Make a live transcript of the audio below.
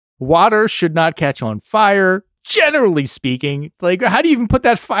Water should not catch on fire. Generally speaking, like, how do you even put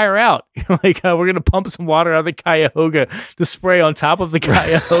that fire out? Like, we're going to pump some water out of the Cuyahoga to spray on top of the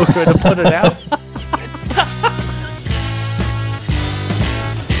Cuyahoga to put it out.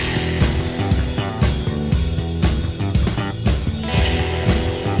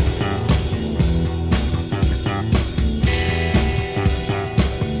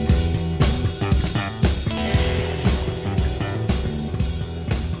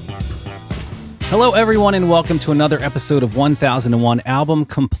 Hello, everyone, and welcome to another episode of 1001 Album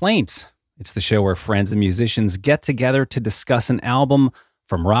Complaints. It's the show where friends and musicians get together to discuss an album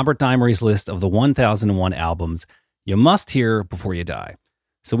from Robert Dimery's list of the 1001 albums you must hear before you die.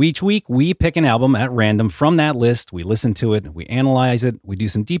 So each week, we pick an album at random from that list, we listen to it, we analyze it, we do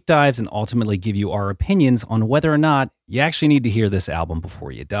some deep dives, and ultimately give you our opinions on whether or not you actually need to hear this album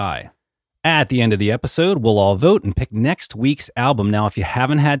before you die. At the end of the episode, we'll all vote and pick next week's album. Now, if you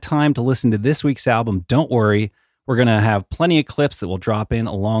haven't had time to listen to this week's album, don't worry. We're going to have plenty of clips that will drop in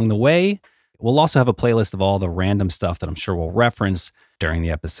along the way. We'll also have a playlist of all the random stuff that I'm sure we'll reference during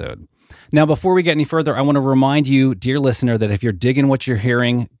the episode. Now, before we get any further, I want to remind you, dear listener, that if you're digging what you're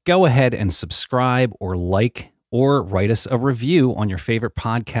hearing, go ahead and subscribe or like or write us a review on your favorite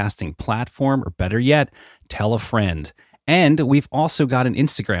podcasting platform, or better yet, tell a friend. And we've also got an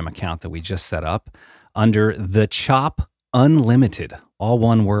Instagram account that we just set up under The Chop Unlimited, all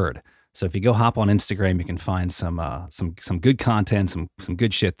one word. So if you go hop on Instagram, you can find some good content, some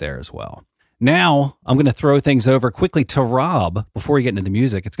good shit there as well. Now, I'm going to throw things over quickly to Rob. Before we get into the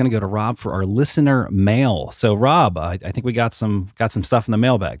music, it's going to go to Rob for our listener mail. So Rob, I think we got some stuff in the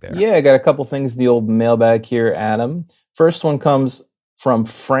mailbag there. Yeah, I got a couple things in the old mailbag here, Adam. First one comes from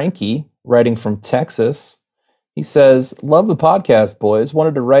Frankie, writing from Texas. He says, love the podcast, boys.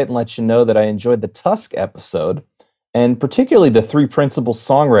 Wanted to write and let you know that I enjoyed the Tusk episode, and particularly the three principal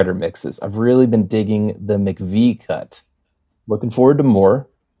songwriter mixes. I've really been digging the McVie cut. Looking forward to more.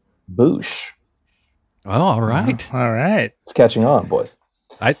 Boosh. Oh, all right. All right. It's catching on, boys.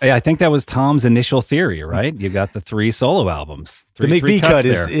 I think that was Tom's initial theory, right? You got the three solo albums. The McVie cut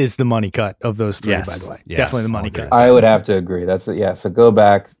is the money cut of those three, by the way. Yes, definitely the money cut. I would have to agree. That's it. Yeah, so go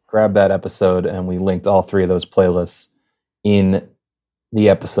back, grab that episode, and we linked all three of those playlists in the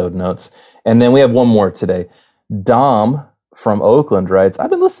episode notes. And then we have one more today. Dom from Oakland writes,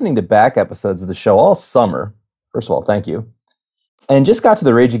 I've been listening to back episodes of the show all summer. First of all, thank you. And just got to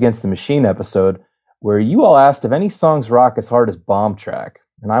the Rage Against the Machine episode where you all asked if any songs rock as hard as Bomb Track.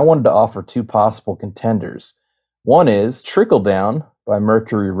 And I wanted to offer two possible contenders. One is Trickle Down by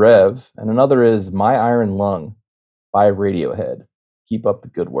Mercury Rev, and another is My Iron Lung by Radiohead. Keep up the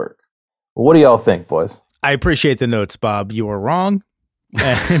good work. Well, what do y'all think, boys? I appreciate the notes, Bob. You were wrong.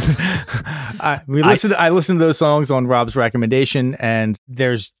 And I listened to those songs on Rob's recommendation, and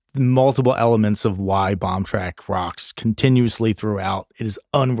there's multiple elements of why Bomb Track rocks continuously throughout. It is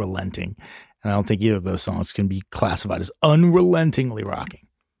unrelenting. And I don't think either of those songs can be classified as unrelentingly rocking.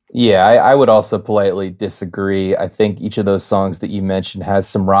 Yeah, I would also politely disagree. I think each of those songs that you mentioned has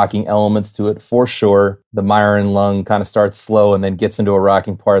some rocking elements to it, for sure. The My Iron Lung kind of starts slow and then gets into a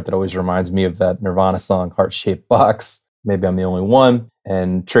rocking part that always reminds me of that Nirvana song, Heart-Shaped Box. Maybe I'm the only one.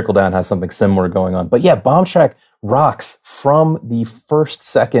 And Trickle Down has something similar going on. But yeah, Bomb Track rocks from the first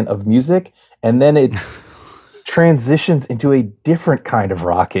second of music, and then it transitions into a different kind of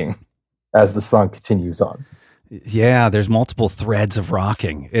rocking as the song continues on. Yeah, there's multiple threads of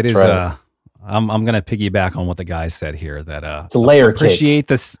rocking. It is. Right. I'm going to piggyback on what the guy said here. That it's a layer appreciate cake.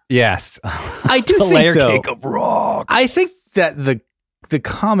 This. Yes, I do the think layer though, cake of rock. I think that the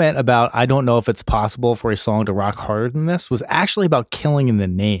comment about I don't know if it's possible for a song to rock harder than this was actually about Killing in the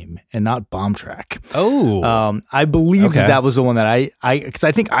Name and not Bomb Track. Oh, I believe that was the one that because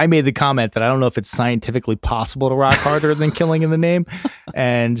I think I made the comment that I don't know if it's scientifically possible to rock harder than Killing in the Name,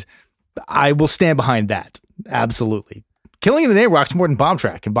 and I will stand behind that. Absolutely. Killing in the Name rocks more than Bomb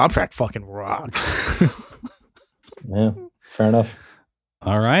Track, and Bomb Track fucking rocks. Yeah, fair enough.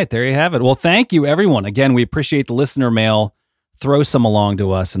 All right, there you have it. Well, thank you, everyone. Again, we appreciate the listener mail. Throw some along to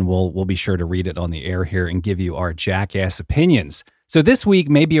us, and we'll be sure to read it on the air here and give you our jackass opinions. So this week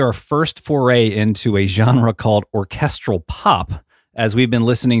may be our first foray into a genre called orchestral pop, as we've been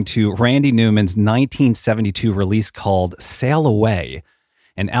listening to Randy Newman's 1972 release called Sail Away,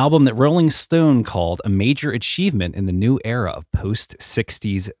 an album that Rolling Stone called a major achievement in the new era of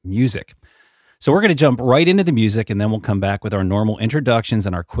post-60s music. So we're going to jump right into the music, and then we'll come back with our normal introductions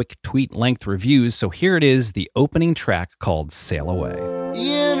and our quick tweet-length reviews. So here it is, the opening track called Sail Away.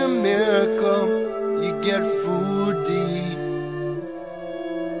 In America, you get food to eat.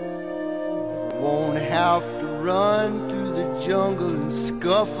 Won't have to run to the jungle and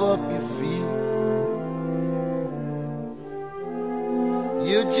scuff up your feet.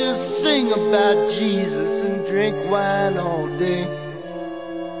 You just sing about Jesus and drink wine all day.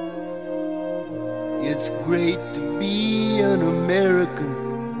 It's great to be an American.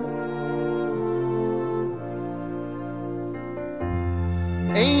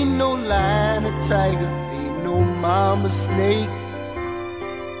 Ain't no lion or tiger, ain't no mama snake.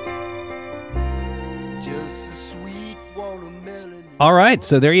 Just a sweet watermelon. All right,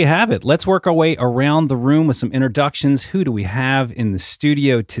 so there you have it. Let's work our way around the room with some introductions. Who do we have in the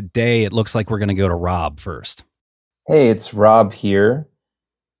studio today? It looks like we're going to go to Rob first. Hey, it's Rob here.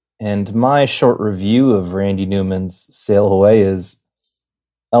 And my short review of Randy Newman's Sail Away is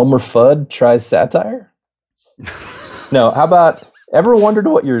Elmer Fudd tries satire? No, how about, ever wondered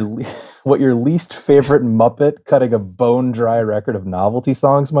what your least favorite Muppet cutting a bone-dry record of novelty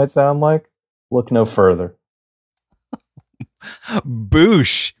songs might sound like? Look no further.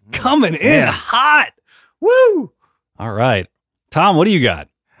 Boosh, coming in hot. Woo! All right. Tom, what do you got?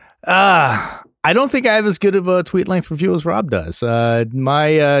 I don't think I have as good of a tweet length review as Rob does.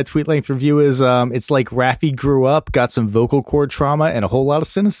 My tweet length review is it's like Raffi grew up, got some vocal cord trauma, and a whole lot of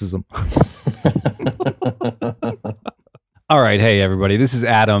cynicism. All right. Hey, everybody. This is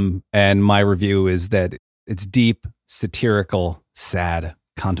Adam, and my review is that it's deep, satirical, sad,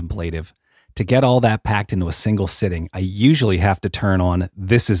 contemplative. To get all that packed into a single sitting, I usually have to turn on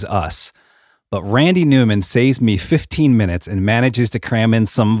This Is Us. But Randy Newman saves me 15 minutes and manages to cram in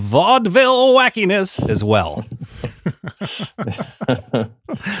some vaudeville wackiness as well.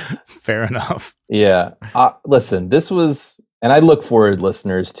 Fair enough. Yeah. Listen, this was, and I look forward,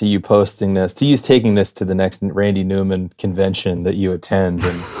 listeners, to you posting this, to you taking this to the next Randy Newman convention that you attend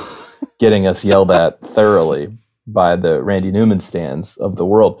and getting us yelled at thoroughly by the Randy Newman stands of the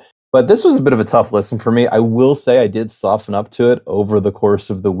world. But this was a bit of a tough listen for me. I will say I did soften up to it over the course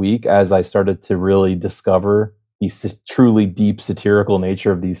of the week as I started to really discover the truly deep satirical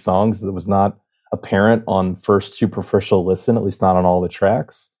nature of these songs that was not apparent on first superficial listen, at least not on all the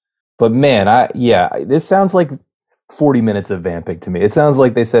tracks. But man, this sounds like 40 minutes of vamping to me. It sounds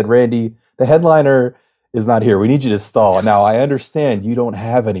like they said, Randy, the headliner is not here. We need you to stall. Now, I understand you don't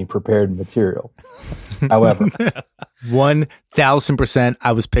have any prepared material. However, 1000%,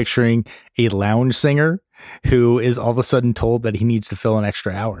 I was picturing a lounge singer who is all of a sudden told that he needs to fill an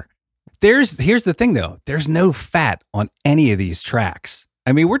extra hour. Here's the thing, though. There's no fat on any of these tracks.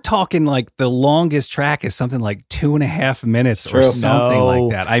 I mean, we're talking like the longest track is something like 2.5 minutes or something like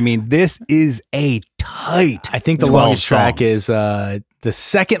that. I mean, this is a tight. I think the longest track is the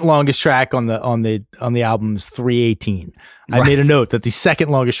second longest track on the album is 3:18. I made a note that the second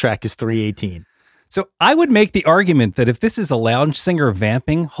longest track is 3:18. So I would make the argument that if this is a lounge singer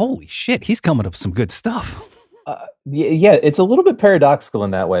vamping, holy shit, he's coming up with some good stuff. Yeah, it's a little bit paradoxical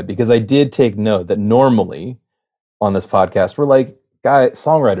in that way because I did take note that normally on this podcast, we're like,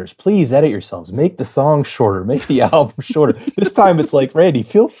 songwriters, please edit yourselves. Make the song shorter. Make the album shorter. This time it's like, Randy,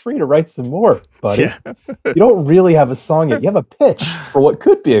 feel free to write some more, buddy. Yeah. You don't really have a song yet. You have a pitch for what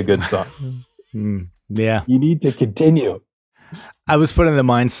could be a good song. Yeah. You need to continue. I was put in the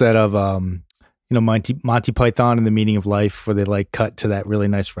mindset of, Monty Python and the Meaning of Life, where they like cut to that really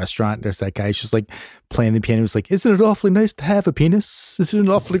nice restaurant. There's that guy who's just like playing the piano. He's like, isn't it awfully nice to have a penis? Isn't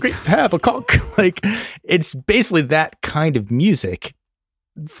it awfully great to have a cock? Like, it's basically that kind of music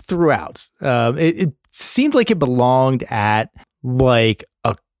throughout. It seemed like it belonged at like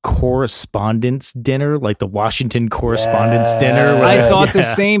a correspondence dinner, like the Washington Correspondence Dinner. I thought the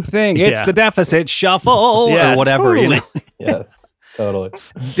same thing. It's the deficit shuffle or whatever, totally. Yes. Totally.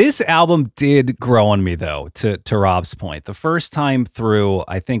 This album did grow on me, though, to Rob's point. The first time through,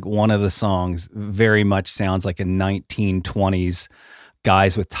 I think one of the songs very much sounds like a 1920s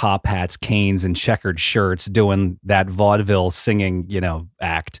guys with top hats, canes, and checkered shirts doing that vaudeville singing,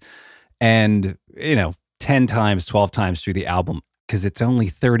 act. And, 10 times, 12 times through the album, because it's only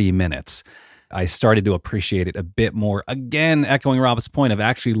 30 minutes, I started to appreciate it a bit more. Again, echoing Rob's point of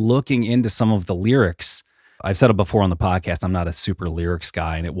actually looking into some of the lyrics. I've said it before on the podcast, I'm not a super lyrics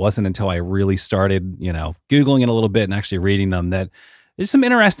guy, and it wasn't until I really started, Googling it a little bit and actually reading them that there's some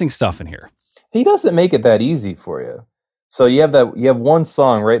interesting stuff in here. He doesn't make it that easy for you. So you have one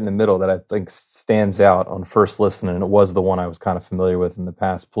song right in the middle that I think stands out on first listen, and it was the one I was kind of familiar with in the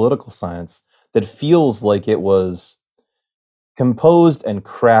past, Political Science, that feels like it was composed and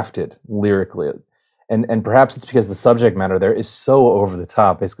crafted lyrically. And perhaps it's because the subject matter there is so over the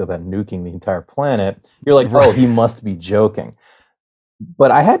top, basically about nuking the entire planet. You're like, oh, he must be joking.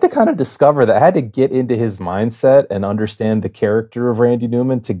 But I had to kind of discover that. I had to get into his mindset and understand the character of Randy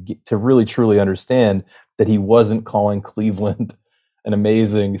Newman to really truly understand that he wasn't calling Cleveland an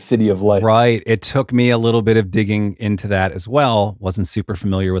amazing city of light. Right. It took me a little bit of digging into that as well. Wasn't super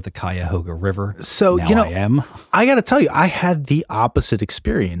familiar with the Cuyahoga River. So, now I am. I got to tell you, I had the opposite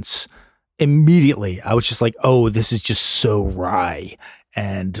experience. Immediately, I was just like, oh, this is just so wry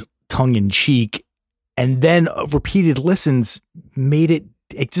and tongue in cheek. And then repeated listens made it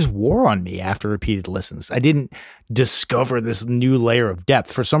just wore on me after repeated listens. I didn't discover this new layer of depth.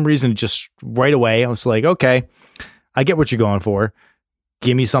 For some reason, just right away, I was like, okay, I get what you're going for.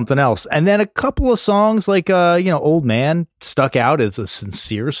 Give me something else. And then a couple of songs like, Old Man stuck out as a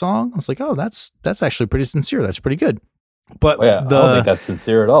sincere song. I was like, oh, that's actually pretty sincere. That's pretty good. But I don't think that's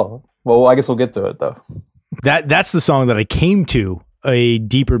sincere at all. Well, I guess we'll get to it though. That's the song that I came to a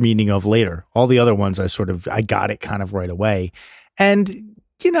deeper meaning of later. All the other ones I got it kind of right away. And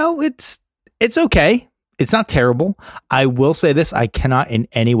it's okay. It's not terrible. I will say this, I cannot in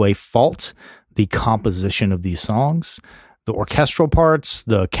any way fault the composition of these songs, the orchestral parts,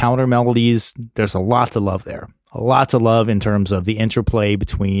 the counter melodies. There's a lot to love there. A lot to love in terms of the interplay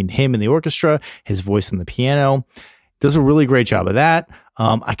between him and the orchestra, his voice and the piano. Does a really great job of that.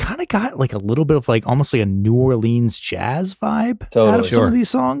 I kind of got like a little bit of like almost like a New Orleans jazz vibe out of some of these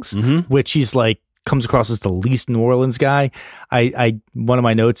songs, which he's like comes across as the least New Orleans guy. I one of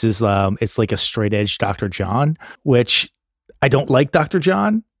my notes is it's like a straight edge Dr. John, which I don't like Dr.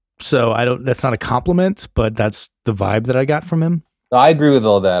 John, so that's not a compliment, but that's the vibe that I got from him. I agree with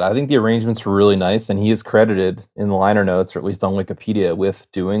all that. I think the arrangements were really nice, and he is credited in the liner notes, or at least on Wikipedia, with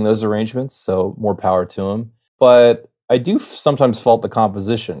doing those arrangements. So more power to him. But I do sometimes fault the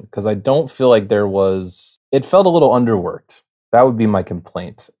composition because I don't feel like it felt a little underworked. That would be my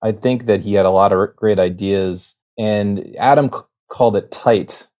complaint. I think that he had a lot of great ideas, and Adam called it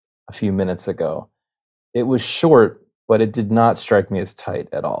tight a few minutes ago. It was short, but it did not strike me as tight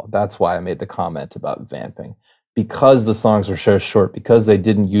at all. That's why I made the comment about vamping, because the songs were so short, because they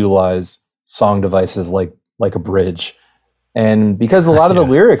didn't utilize song devices like a bridge. And because a lot of the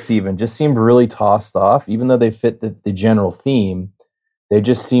lyrics even just seemed really tossed off, even though they fit the general theme, they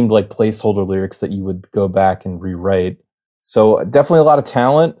just seemed like placeholder lyrics that you would go back and rewrite. So definitely a lot of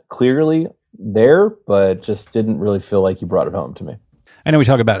talent clearly there, but just didn't really feel like you brought it home to me. I know we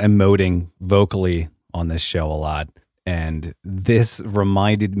talk about emoting vocally on this show a lot, and this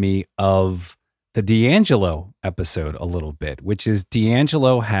reminded me of the D'Angelo episode a little bit, which is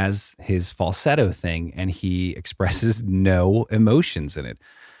D'Angelo has his falsetto thing and he expresses no emotions in it.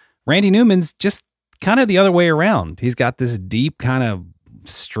 Randy Newman's just kind of the other way around. He's got this deep kind of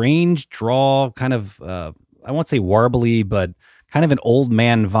strange drawl, kind of, I won't say warbly, but kind of an old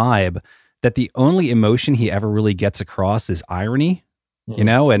man vibe that the only emotion he ever really gets across is irony,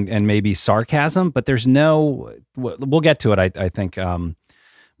 and maybe sarcasm, but there's no, we'll get to it. I think,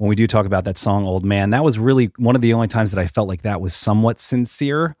 when we do talk about that song, Old Man, that was really one of the only times that I felt like that was somewhat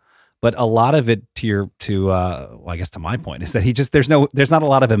sincere. But a lot of it I guess to my point is that there's not a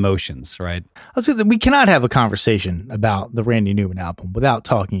lot of emotions, right? I'll say that we cannot have a conversation about the Randy Newman album without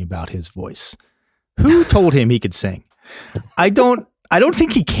talking about his voice. Who told him he could sing? I don't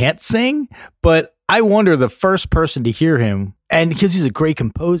think he can't sing, but I wonder the first person to hear him, and because he's a great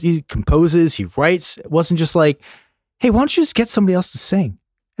composer, he composes, he writes. It wasn't just like, hey, why don't you just get somebody else to sing?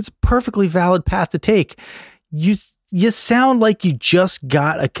 It's a perfectly valid path to take. You sound like you just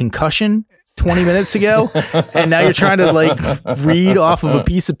got a concussion 20 minutes ago, and now you're trying to like read off of a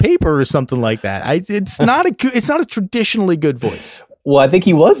piece of paper or something like that. It's not a traditionally good voice. Well, I think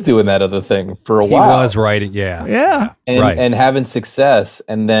he was doing that other thing for a while. He was writing, yeah, and having success.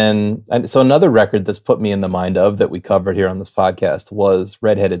 And so another record that's put me in the mind of that we covered here on this podcast was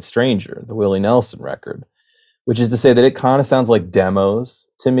Redheaded Stranger, the Willie Nelson record, which is to say that it kind of sounds like demos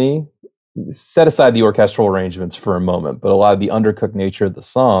to me. Set aside the orchestral arrangements for a moment, but a lot of the undercooked nature of the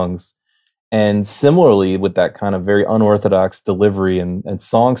songs, and similarly with that kind of very unorthodox delivery and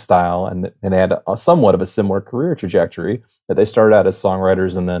song style, and they had somewhat of a similar career trajectory, that they started out as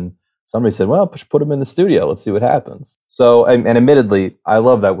songwriters, and then somebody said, well, put them in the studio, let's see what happens. So, and admittedly, I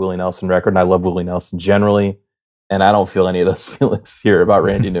love that Willie Nelson record, and I love Willie Nelson generally, and I don't feel any of those feelings here about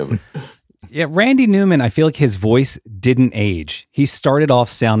Randy Newman. Yeah, Randy Newman, I feel like his voice didn't age. He started off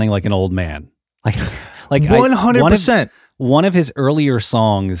sounding like an old man. Like 100%. One of his earlier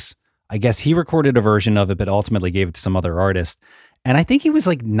songs, I guess he recorded a version of it, but ultimately gave it to some other artist. And I think he was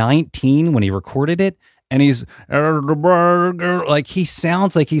like 19 when he recorded it. And he's like, he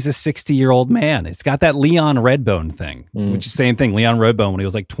sounds like he's a 60-year-old man. It's got that Leon Redbone thing, which is the same thing. Leon Redbone, when he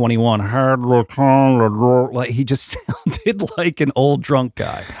was like 21, like he just sounded like an old drunk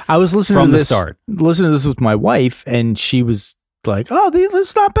guy. I was listening from to the this, start. Listening to this with my wife, and she was like, oh, this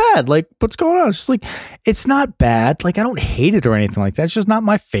is not bad. Like, what's going on? It's just like, it's not bad. Like, I don't hate it or anything like that. It's just not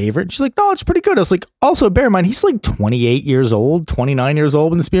my favorite. She's like, no, it's pretty good. I was like, also bear in mind, he's like 28 years old, 29 years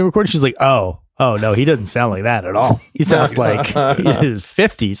old when this being recorded. She's like, oh no, he doesn't sound like that at all. He sounds like he's in his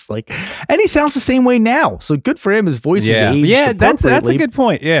 50s. Like, and he sounds the same way now. So good for him. His voice is aged. Yeah, that's a good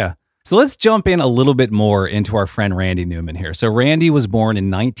point. Yeah. So let's jump in a little bit more into our friend Randy Newman here. So Randy was born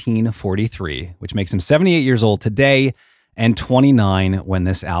in 1943, which makes him 78 years old today and 29 when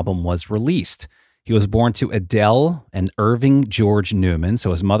this album was released. He was born to Adele and Irving George Newman.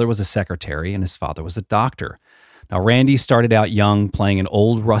 So his mother was a secretary and his father was a doctor. Now, Randy started out young playing an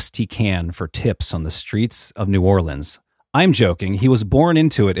old rusty can for tips on the streets of New Orleans. I'm joking. He was born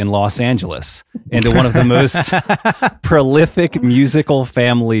into it in Los Angeles, into one of the most prolific musical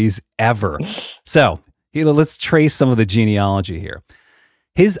families ever. So let's trace some of the genealogy here.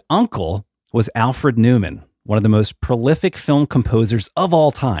 His uncle was Alfred Newman, one of the most prolific film composers of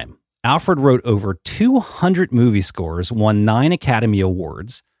all time. Alfred wrote over 200 movie scores, won 9 Academy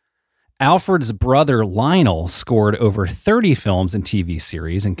Awards. Alfred's brother Lionel scored over 30 films and TV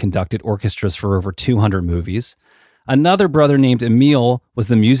series and conducted orchestras for over 200 movies. Another brother named Emil was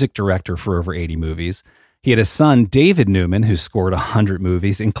the music director for over 80 movies. He had a son, David Newman, who scored 100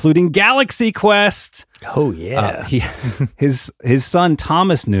 movies, including Galaxy Quest. Oh, yeah. His son,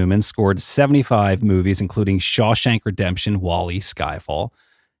 Thomas Newman, scored 75 movies, including Shawshank Redemption, WALL-E, Skyfall.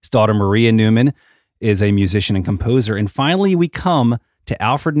 His daughter, Maria Newman, is a musician and composer. And finally, we come to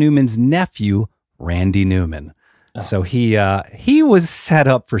Alfred Newman's nephew, Randy Newman. So he was set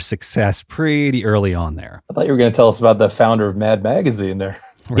up for success pretty early on there. I thought you were going to tell us about the founder of Mad Magazine there.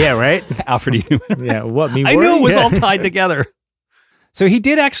 Yeah, right? Alfred E. Newman. Yeah, what me? I knew it was all tied together. So he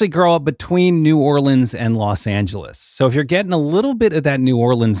did actually grow up between New Orleans and Los Angeles. So if you're getting a little bit of that New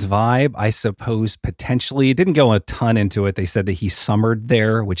Orleans vibe, I suppose potentially, it didn't go a ton into it. They said that he summered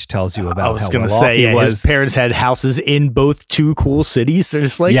there, which tells you about how well off he was. His parents had houses in both two cool cities. They're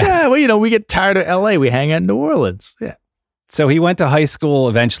just like, Yes. yeah, well, we get tired of LA. We hang out in New Orleans. Yeah. So he went to high school,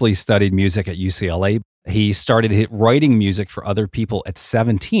 eventually studied music at UCLA. He started writing music for other people at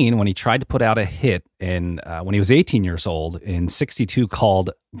 17 when he tried to put out a hit when he was 18 years old in 62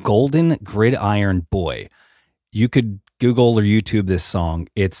 called Golden Gridiron Boy. You could Google or YouTube this song.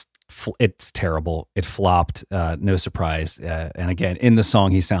 It's terrible. It flopped, no surprise. And again, in the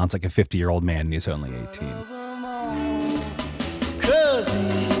song, he sounds like a 50-year-old man and he's only 18. 'Cause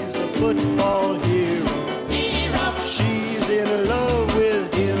he's a football hero. She's in love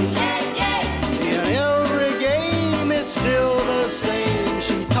with him. In every game, it's still the same.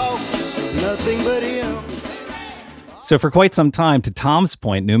 She talks nothing but him. So for quite some time, to Tom's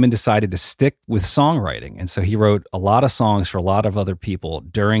point, Newman decided to stick with songwriting. And so he wrote a lot of songs for a lot of other people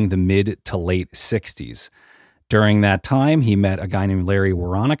during the mid to late 60s. During that time, he met a guy named Larry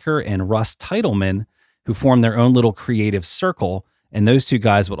Waronker and Russ Titleman, who formed their own little creative circle. And those two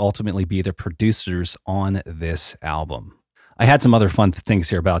guys would ultimately be the producers on this album. I had some other fun things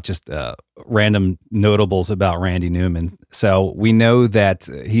here about just random notables about Randy Newman. So we know that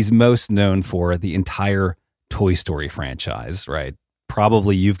he's most known for the entire Toy Story franchise, right?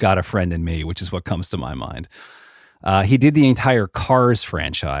 Probably You've Got a Friend in Me, which is what comes to my mind. He did the entire Cars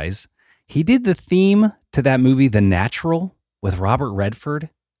franchise. He did the theme to that movie, The Natural, with Robert Redford.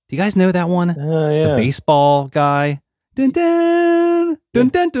 Do you guys know that one? Yeah. The baseball guy. Dun, dun, dun,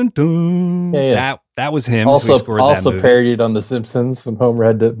 dun, dun, dun. Yeah. That was him. Also, so he scored that movie. parodied on The Simpsons when Homer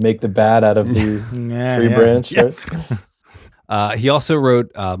had to make the bat out of the tree branch. Yes. He also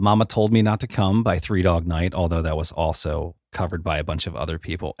wrote Mama Told Me Not to Come by Three Dog Night, although that was also covered by a bunch of other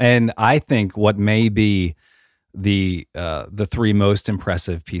people. And I think what may be the three most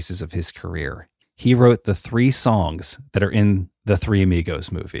impressive pieces of his career, he wrote the 3 songs that are in the Three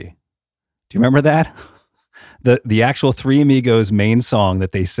Amigos movie. Do you remember that? The actual Three Amigos main song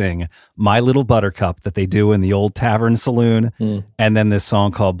that they sing, My Little Buttercup, that they do in the old tavern saloon, and then this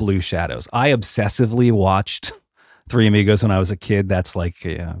song called Blue Shadows. I obsessively watched Three Amigos when I was a kid. That's like,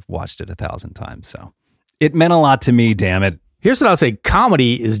 I've watched it 1,000 times. So it meant a lot to me, damn it. Here's what I'll say.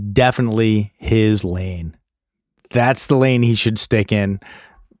 Comedy is definitely his lane. That's the lane he should stick in.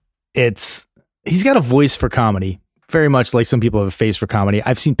 He's got a voice for comedy. Very much like some people have a face for comedy.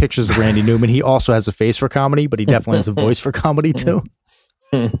 I've seen pictures of Randy Newman. He also has a face for comedy, but he definitely has a voice for comedy too.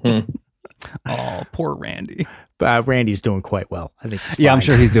 Oh, poor Randy. Randy's doing quite well. I think. Yeah, I'm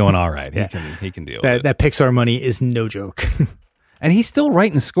sure he's doing all right. Yeah. He can deal with it. That Pixar money is no joke. And he's still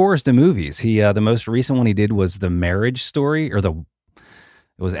writing scores to movies. He the most recent one he did was The Marriage Story, or it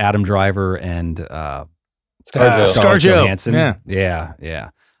was Adam Driver and ScarJo. Scarlett Johansson. Yeah. Yeah.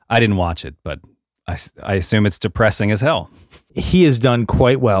 I didn't watch it, but I assume it's depressing as hell. He has done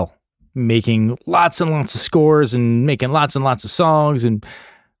quite well, making lots and lots of scores and making lots and lots of songs.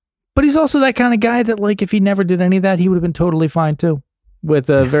 But he's also that kind of guy that, like, if he never did any of that, he would have been totally fine too, with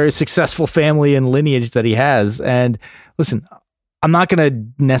a very successful family and lineage that he has. And listen, I'm not going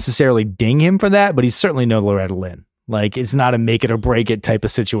to necessarily ding him for that, but he's certainly no Loretta Lynn. Like, it's not a make it or break it type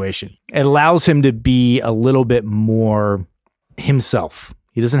of situation. It allows him to be a little bit more himself.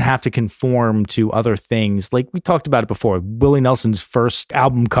 He doesn't have to conform to other things. Like we talked about it before, Willie Nelson's first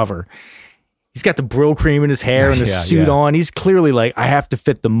album cover. He's got the Brill cream in his hair and his suit on. He's clearly like, I have to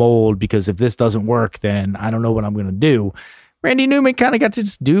fit the mold because if this doesn't work, then I don't know what I'm going to do. Randy Newman kind of got to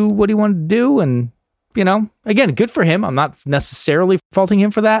just do what he wanted to do. And, you know, again, good for him. I'm not necessarily faulting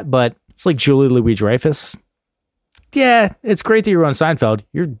him for that, but it's like Julie Louis-Dreyfus. Yeah, it's great that you're on Seinfeld.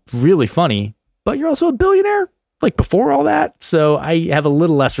 You're really funny, but you're also a billionaire. Like before all that, so I have a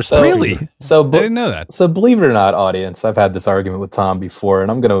little less respect. Really? I didn't know that. So believe it or not, audience, I've had this argument with Tom before,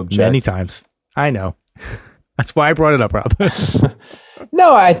 and I'm going to object many times. I know. That's why I brought it up, Rob.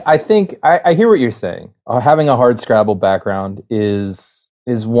 No, I think I hear what you're saying. Having a hard Scrabble background is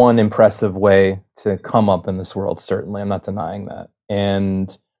one impressive way to come up in this world. Certainly, I'm not denying that.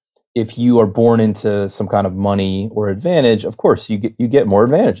 And if you are born into some kind of money or advantage, of course you get more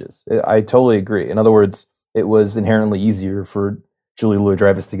advantages. I totally agree. In other words, it was inherently easier for Julie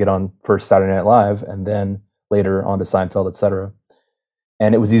Louis-Dreyfus to get on first Saturday Night Live and then later on to Seinfeld, etc.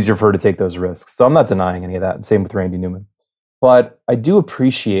 And it was easier for her to take those risks. So I'm not denying any of that. Same with Randy Newman. But I do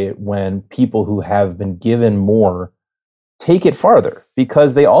appreciate when people who have been given more take it farther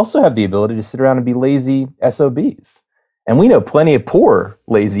because they also have the ability to sit around and be lazy SOBs. And we know plenty of poor,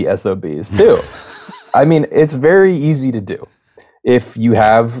 lazy SOBs too. I mean, it's very easy to do if you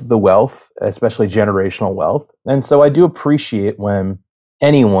have the wealth, especially generational wealth. And so I do appreciate when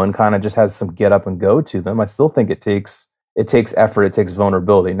anyone kind of just has some get up and go to them. I still think it takes effort, it takes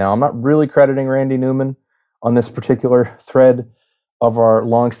vulnerability. Now, I'm not really crediting Randy Newman on this particular thread of our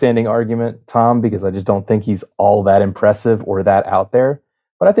longstanding argument, Tom, because I just don't think he's all that impressive or that out there.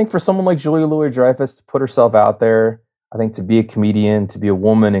 But I think for someone like Julia Louis-Dreyfus to put herself out there, I think to be a comedian, to be a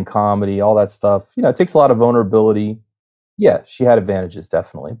woman in comedy, all that stuff, you know, it takes a lot of vulnerability. Yeah, she had advantages,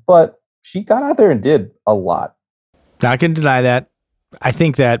 definitely. But she got out there and did a lot. Not going to deny that. I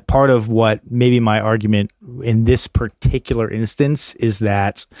think that part of what maybe my argument in this particular instance is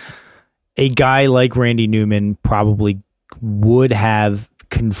that a guy like Randy Newman probably would have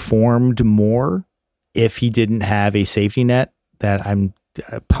conformed more if he didn't have a safety net that I'm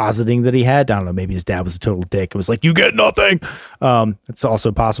positing that he had. I don't know, maybe his dad was a total dick. It was like, you get nothing. It's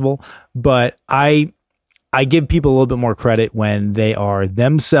also possible. But I give people a little bit more credit when they are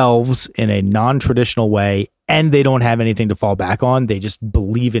themselves in a non-traditional way and they don't have anything to fall back on. They just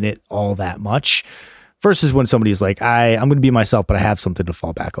believe in it all that much versus when somebody's like, I'm going to be myself, but I have something to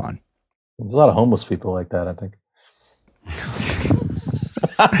fall back on. There's a lot of homeless people like that, I think.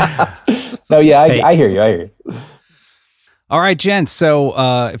 No, yeah, I hear you. All right, gents.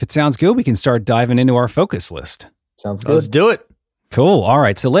 So if it sounds good, we can start diving into our focus list. Sounds good. Let's do it. Cool. All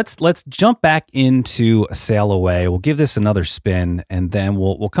right. So let's jump back into Sail Away. We'll give this another spin, and then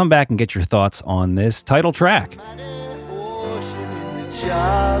we'll come back and get your thoughts on this title track.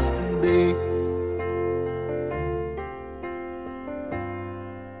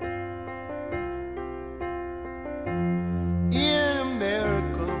 In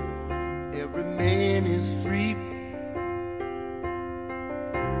America, every man is free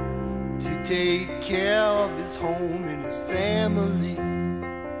to take care of his home and his family.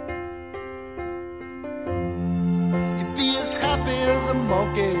 He'd be as happy as a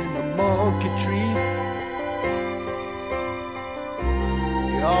monkey in a monkey tree.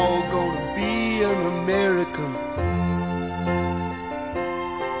 You're all gonna be an American.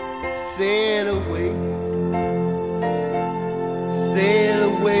 Sail away, sail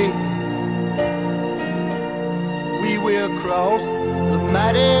away. We will cross the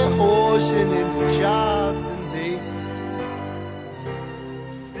mighty ocean in just a day.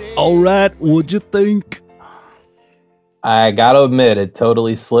 All right. What'd you think? I gotta admit, it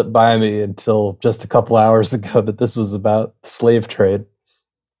totally slipped by me until just a couple hours ago that this was about the slave trade.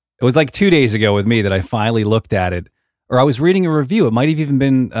 It was like 2 days ago with me that I finally looked at it, or I was reading a review. It might have even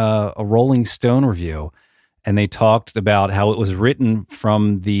been a Rolling Stone review. And they talked about how it was written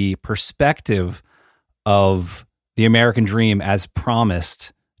from the perspective of the American dream as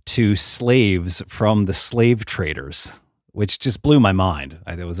promised to slaves from the slave traders, which just blew my mind.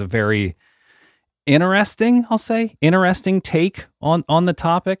 It was a very interesting take on the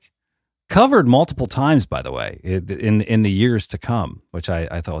topic, covered multiple times, by the way, in the years to come, which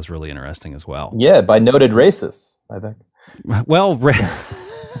I thought was really interesting as well. Yeah, by noted racists, I think. Well,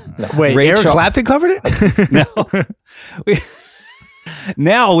 Wait, Eric Clapton covered it? No.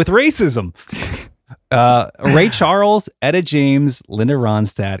 Now with racism. Ray Charles, Etta James, Linda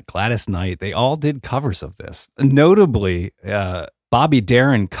Ronstadt, Gladys Knight, they all did covers of this. Notably, Bobby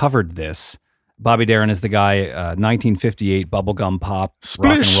Darin covered this. Bobby Darin is the guy, 1958 bubblegum pop, rock and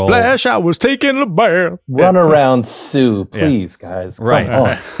roll. Splish splash, I was taking a bath. Run around Sue, please, guys. Come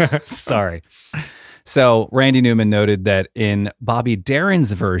on. Sorry. So Randy Newman noted that in Bobby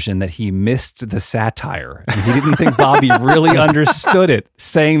Darin's version that he missed the satire. And he didn't think Bobby really understood it,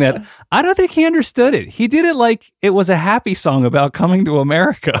 saying that, I don't think he understood it. He did it like it was a happy song about coming to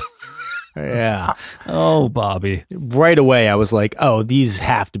America. Yeah. Oh, Bobby. Right away, I was like, oh, these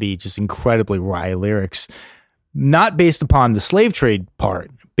have to be just incredibly wry lyrics. Not based upon the slave trade part,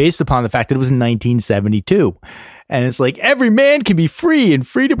 based upon the fact that it was 1972. And it's like, every man can be free and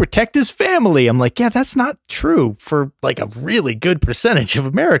free to protect his family. I'm like, yeah, that's not true for like a really good percentage of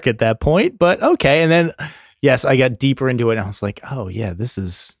America at that point. But okay. And then, yes, I got deeper into it. And I was like, oh, yeah, this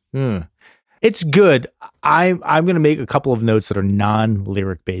is, it's good. I'm going to make a couple of notes that are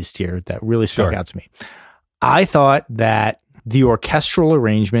non-lyric based here that really stuck out to me. I thought that the orchestral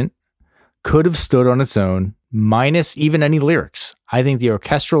arrangement could have stood on its own, minus even any lyrics. I think the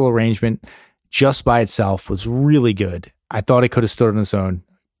orchestral arrangement just by itself was really good. I thought it could have stood on its own,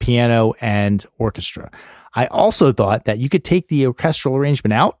 piano and orchestra. I also thought that you could take the orchestral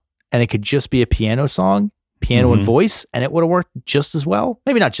arrangement out and it could just be a piano song, piano and voice, and it would have worked just as well.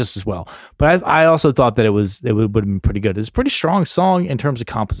 Maybe not just as well, but I also thought that it would have been pretty good. It's a pretty strong song in terms of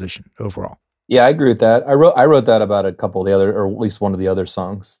composition overall. Yeah, I agree with that. I wrote that about a couple of the other, or at least one of the other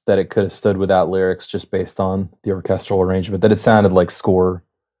songs, that it could have stood without lyrics just based on the orchestral arrangement, that it sounded like the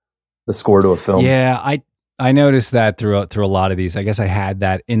score to a film. Yeah, I noticed that through a lot of these. I guess I had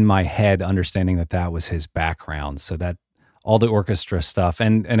that in my head, understanding that was his background. So that all the orchestra stuff,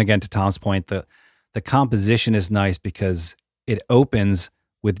 and again, to Tom's point, the composition is nice because it opens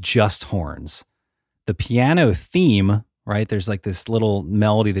with just horns. The piano theme, right? There's like this little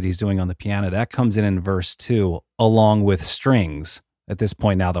melody that he's doing on the piano that comes in verse 2, along with strings. At this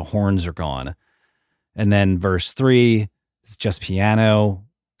point now, the horns are gone, and then verse 3 is just piano.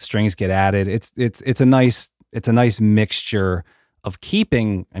 Strings get added. It's a nice mixture of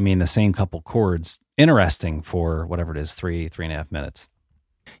keeping, the same couple chords interesting for whatever it is, 3.5 minutes.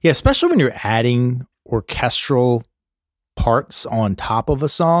 Yeah, especially when you're adding orchestral parts on top of a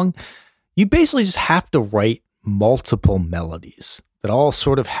song, you basically just have to write multiple melodies that all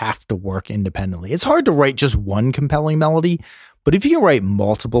sort of have to work independently. It's hard to write just one compelling melody, but if you can write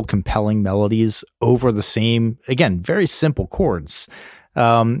multiple compelling melodies over the same, again, very simple chords,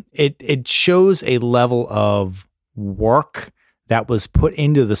 it shows a level of work that was put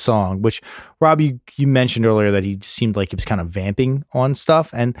into the song, which Rob, you mentioned earlier that he seemed like he was kind of vamping on stuff,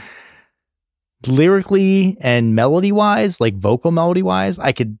 and lyrically and melody wise, like vocal melody wise,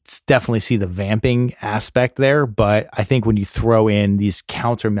 I could definitely see the vamping aspect there. But I think when you throw in these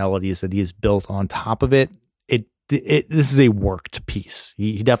counter melodies that he has built on top of it, this is a worked piece.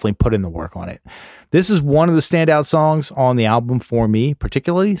 He definitely put in the work on it. This is one of the standout songs on the album for me,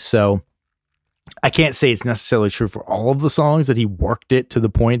 particularly. So I can't say it's necessarily true for all of the songs that he worked it to the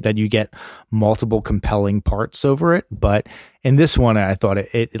point that you get multiple compelling parts over it. But in this one, I thought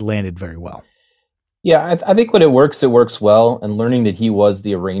it landed very well. Yeah, I think when it works well. And learning that he was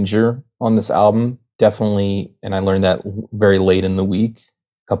the arranger on this album, definitely, and I learned that very late in the week,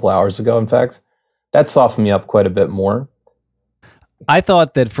 a couple hours ago, in fact, that softened me up quite a bit more. I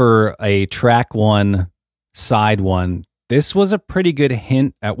thought that for a track one, side one, this was a pretty good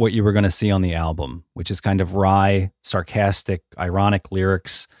hint at what you were going to see on the album, which is kind of wry, sarcastic, ironic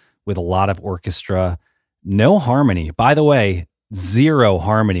lyrics with a lot of orchestra. No harmony. By the way, 0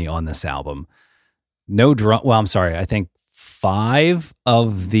 harmony on this album. No drum. Well, I'm sorry. I think 5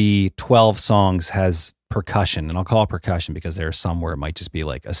 of the 12 songs has percussion, and I'll call it percussion because there are some where it might just be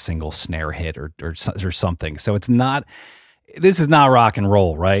like a single snare hit or something. So this is not rock and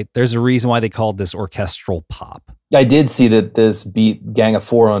roll, right? There's a reason why they called this orchestral pop. I did see that this beat Gang of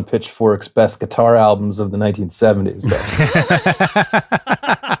Four on Pitchfork's best guitar albums of the 1970s.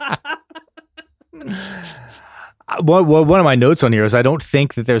 One of my notes on here is I don't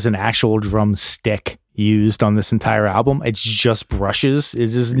think that there's an actual drum stick used on this entire album. It's just brushes.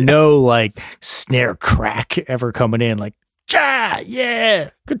 It's just no like snare crack ever coming in like, yeah,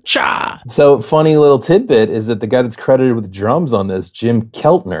 good job. So funny little tidbit is that the guy that's credited with drums on this, Jim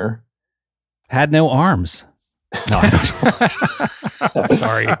Keltner, had no arms. No, I don't.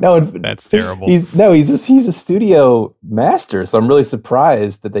 Sorry. No, That's terrible. He's a studio master, so I'm really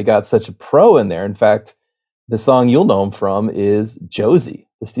surprised that they got such a pro in there. In fact, the song you'll know him from is Josie,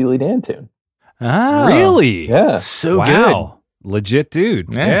 the Steely Dan tune. Ah, Really? Yeah. So Wow. Legit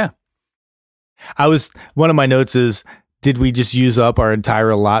dude. Yeah. good. One of my notes is, did we just use up our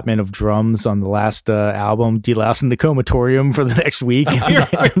entire allotment of drums on the last album, Delousing the Comatorium, for the next week?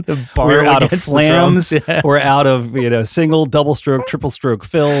 We're out of against the flams. drums. Yeah. We're out of single, double stroke, triple stroke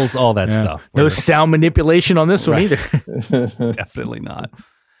fills, all that stuff. No We're- sound manipulation on this one Right. either. Definitely not.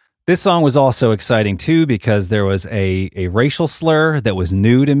 This song was also exciting too because there was a racial slur that was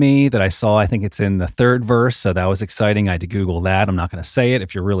new to me that I saw. I think it's in the third verse, so that was exciting. I had to Google that. I'm not going to say it.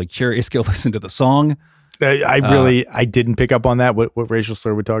 If you're really curious, go listen to the song. I didn't pick up on that. What racial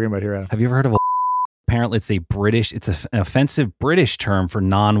slur we're talking about here, Adam? Have you ever heard of apparently it's an offensive British term for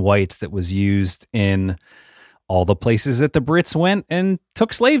non-whites that was used in all the places that the Brits went and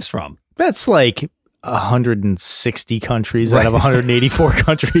took slaves from. That's like 160 countries out Right. of 184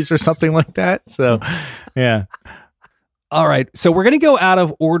 countries or something like that. So, yeah. All right, so we're going to go out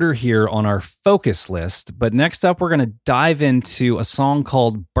of order here on our focus list, but next up we're going to dive into a song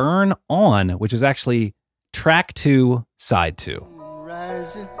called Burn On, which is actually track 2, side 2.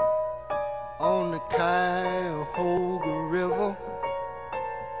 Rising on the Cuyahoga River,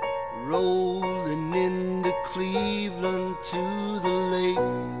 rolling into Cleveland to the lake.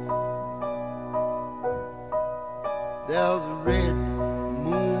 There's a red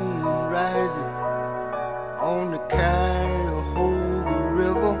moon rising on the Cuyahoga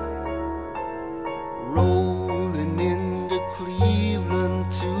River, rolling into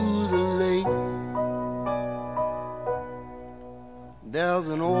Cleveland to the lake. There's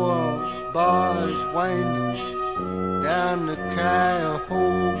an oil barge winding down the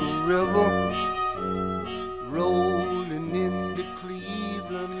Cuyahoga River, rolling into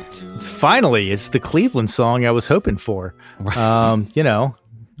Cleveland to Finally, it's the Cleveland song I was hoping for.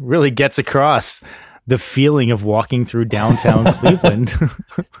 Really gets across the feeling of walking through downtown Cleveland.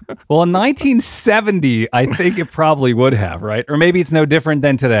 Well, in 1970, I think it probably would have, right? Or maybe it's no different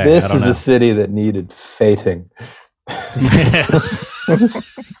than today. This I don't is know. a city that needed fating. Yes.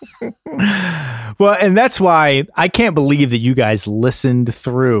 Well, and that's why I can't believe that you guys listened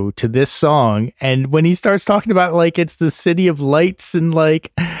through to this song. And when he starts talking about like it's the city of lights and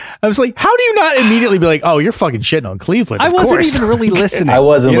like, I was like, how do you not immediately be like, oh, you're fucking shitting on Cleveland? I Of wasn't course. even really listening. I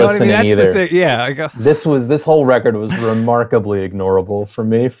wasn't You know what I mean? listening That's the either. thing. Yeah, I go. This whole record was remarkably ignorable for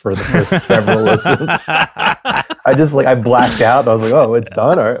me for the first several listens. I blacked out. I was like, oh, it's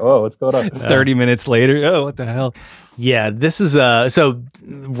done. All right. Oh, what's going on? 30 minutes later, oh, what the hell? Yeah, this is so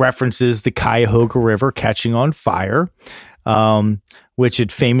references the Cuyahoga River catching on fire, which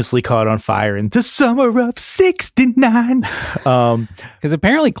it famously caught on fire in the summer of '69. Because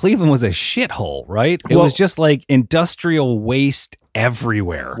apparently Cleveland was a shithole, right? It Well- was just like industrial waste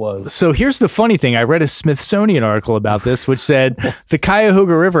everywhere. Was So here's the funny thing. I read a Smithsonian article about this, which said the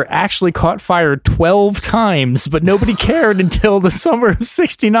Cuyahoga River actually caught fire 12 times, but nobody cared until the summer of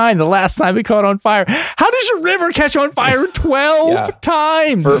 '69, the last time it caught on fire. How does your river catch on fire 12 Yeah.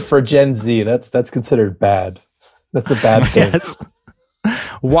 times? for Gen Z. That's considered bad. That's a bad thing. Yes.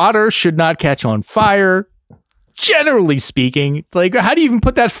 Water should not catch on fire. Generally speaking, like, how do you even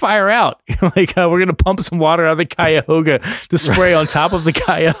put that fire out? Like, we're going to pump some water out of the Cuyahoga to spray on top of the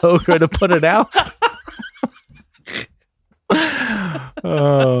Cuyahoga to put it out.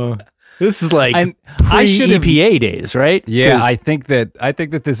 Oh, this is like And I should have- pre-EPA days, right? Yeah, 'Cause- I think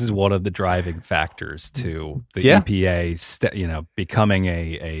that this is one of the driving factors to the Yeah. EPA, becoming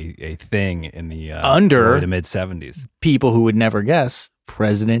a thing in the Under- early to mid 70s. people who would never guess,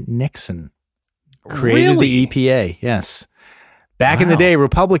 President Nixon created Really? the EPA. Yes. Back in the Wow. day,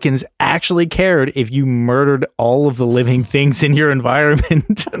 Republicans actually cared if you murdered all of the living things in your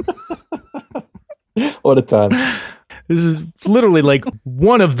environment. What a time. This is literally like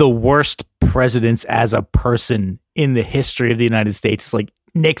one of the worst presidents as a person in the history of the United States. It's like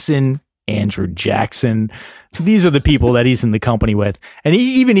Nixon, Andrew Jackson. These are the people that he's in the company with. And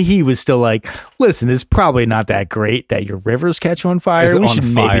even he was still like, listen, it's probably not that great that your rivers catch on fire. Is We on should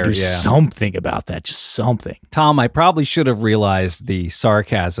fire, maybe do yeah. something about that. Just something. Tom, I probably should have realized the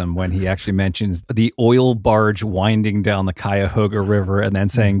sarcasm when he actually mentions the oil barge winding down the Cuyahoga River and then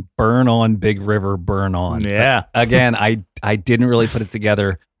saying, burn on, big river, burn on. Yeah. Again, I didn't really put it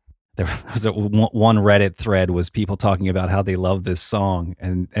together. There was one Reddit thread was people talking about how they love this song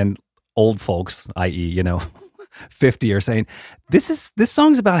and old folks, i.e., 50 are saying this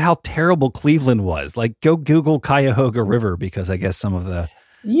song's about how terrible Cleveland was. Like, go Google Cuyahoga River because I guess some of the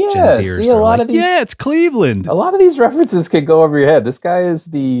Yeah, Gen Zers see, a are lot like, of these, yeah, it's Cleveland. a lot of these references could go over your head. This guy is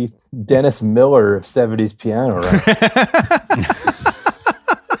the Dennis Miller of 70s piano, right?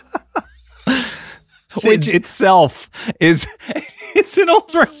 Which itself is it's an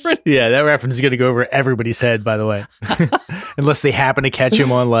old reference. Yeah, that reference is going to go over everybody's head, by the way. Unless they happen to catch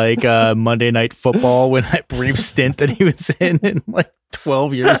him on like Monday Night Football when that brief stint that he was in like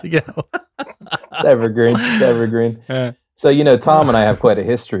 12 years ago. It's evergreen. It's evergreen. So, you know, Tom and I have quite a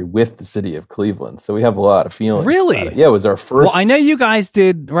history with the city of Cleveland. So we have a lot of feelings. Really? about it. Yeah, it was our first. Well, I know you guys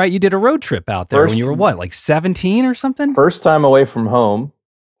did, right? You did a road trip out there when you were what, like 17 or something? First time away from home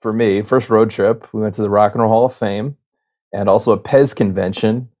for me, first road trip. We went to the Rock and Roll Hall of Fame and also a Pez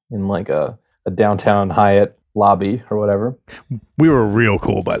convention in like a downtown Hyatt lobby or whatever. We were real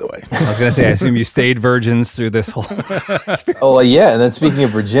cool, by the way. I was going to say, I assume you stayed virgins through this whole experience. Oh, yeah. And then speaking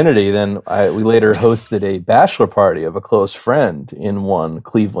of virginity, then we later hosted a bachelor party of a close friend in one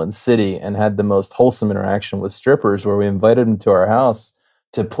Cleveland city and had the most wholesome interaction with strippers where we invited them to our house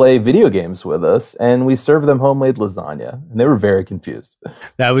to play video games with us, and we served them homemade lasagna, and they were very confused.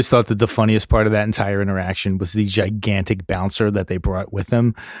 I always thought that the funniest part of that entire interaction was the gigantic bouncer that they brought with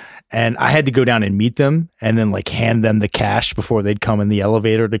them. And I had to go down and meet them and then like hand them the cash before they'd come in the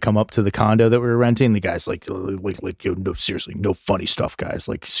elevator to come up to the condo that we were renting. The guy's like, yo, no, seriously, no funny stuff, guys.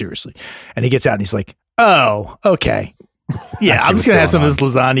 Like, seriously. And he gets out and he's like, oh, okay. Yeah, I'm just going to have some of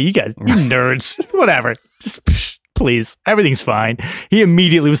this lasagna. You guys, you nerds, whatever. Just please, everything's fine. He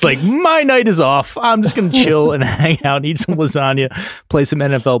immediately was like, my night is off. I'm just going to chill and hang out, eat some lasagna, play some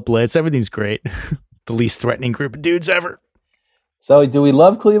NFL Blitz. Everything's great. The least threatening group of dudes ever. So do we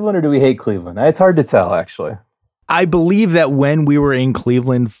love Cleveland or do we hate Cleveland? It's hard to tell, actually. I believe that when we were in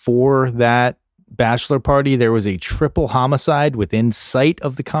Cleveland for that bachelor party, there was a triple homicide within sight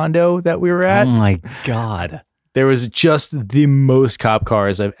of the condo that we were at. Oh my God. There was just the most cop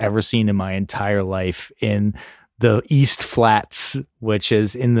cars I've ever seen in my entire life in the East Flats, which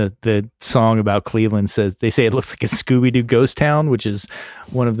is in the song about Cleveland says, they say it looks like a Scooby-Doo ghost town, which is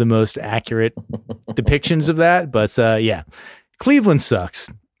one of the most accurate depictions of that. But yeah, Cleveland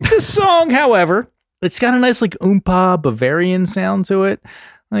sucks. This song, however, it's got a nice like oompa Bavarian sound to it.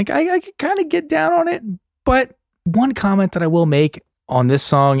 Like I could kind of get down on it. But one comment that I will make on this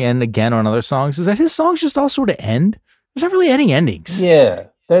song and again on other songs is that his songs just all sort of end. There's not really any endings. Yeah,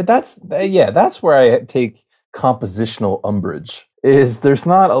 that's where I take compositional umbrage. Is there's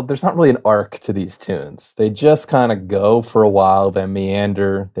not really an arc to these tunes. They just kind of go for a while, then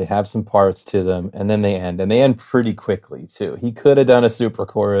meander. They have some parts to them, and then they end, and they end pretty quickly too. He could have done a super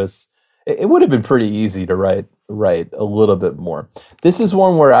chorus. It would have been pretty easy to write a little bit more. This is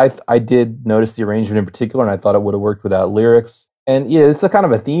one where I did notice the arrangement in particular, and I thought it would have worked without lyrics. And yeah, it's a kind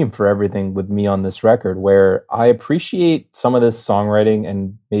of a theme for everything with me on this record, where I appreciate some of this songwriting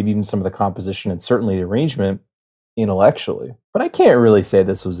and maybe even some of the composition and certainly the arrangement intellectually, but I can't really say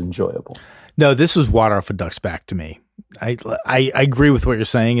this was enjoyable. No, this was water off a duck's back to me. I agree with what you're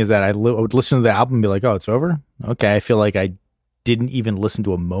saying is that I would listen to the album and be like, oh, it's over? Okay, I feel like I didn't even listen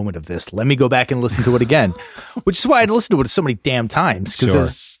to a moment of this. Let me go back and listen to it again, which is why I'd listened to it so many damn times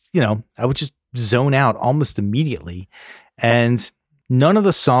because, I would just zone out almost immediately. And none of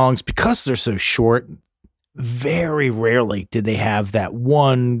the songs, because they're so short, very rarely did they have that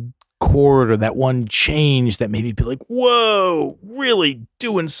one chord or that one change that made me be like, whoa, really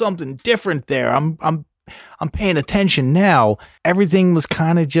doing something different there. I'm paying attention now. Everything was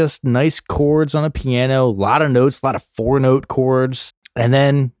kind of just nice chords on a piano, a lot of notes, a lot of 4-note chords, and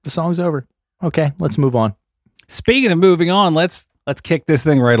then the song's over. Okay, let's move on. Speaking of moving on, let's kick this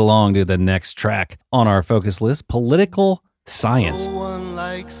thing right along to the next track on our focus list, Political Science. No one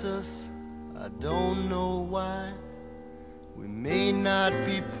likes us, I don't know why. We may not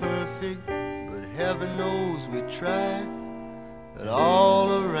be perfect, but heaven knows we try. But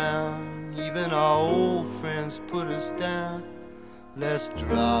all around, even our old friends put us down. Let's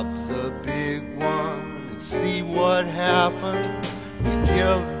drop the big one and see what happens. We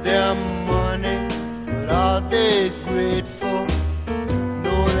give them money, but are they grateful?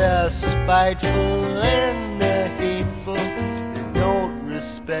 No, they're spiteful and they're hateful. They don't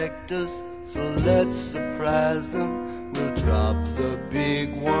respect us, so let's surprise them. We'll drop the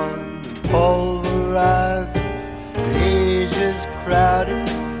big one and pulverize them. Asia's crowded,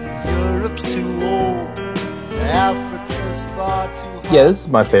 Europe's too old, Africa's far too hot. Yeah, this is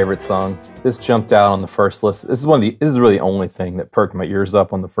my favorite song. This jumped out on the first listen. This is really the only thing that perked my ears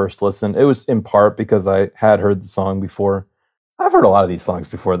up on the first listen. It was in part because I had heard the song before. I've heard a lot of these songs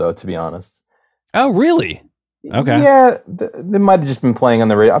before, though, to be honest. Oh, really? Okay. Yeah, they might have just been playing on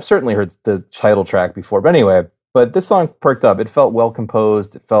the radio. I've certainly heard the title track before. But anyway, But this song perked up. It felt well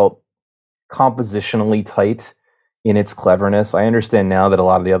composed. It felt compositionally tight in its cleverness. I understand now that a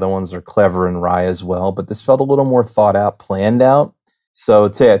lot of the other ones are clever and wry as well, but this felt a little more thought out, planned out. So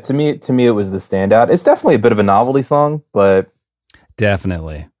to me, it was the standout. It's definitely a bit of a novelty song, but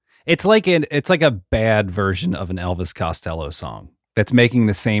definitely, it's like a bad version of an Elvis Costello song that's making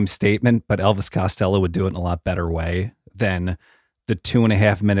the same statement, but Elvis Costello would do it in a lot better way than the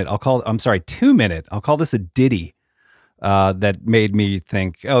 2.5 minute. 2 minute. I'll call this a ditty. That made me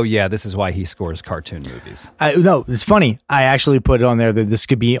think, oh yeah, this is why he scores cartoon movies. No, it's funny. I actually put it on there that this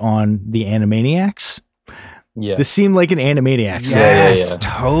could be on the Animaniacs. Yeah, this seemed like an Animaniacs. Yes,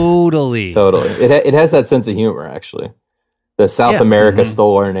 totally. It has that sense of humor. Actually, the South America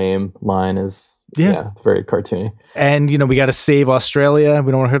stole our name line is it's very cartoony. And we got to save Australia.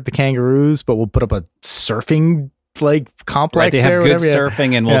 We don't want to hurt the kangaroos, but we'll put up a surfing complex. Right, they have there, good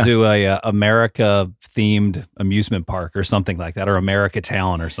surfing, and we'll do a America themed amusement park or something like that, or America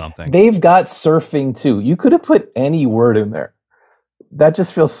Town or something. They've got surfing too. You could have put any word in there. That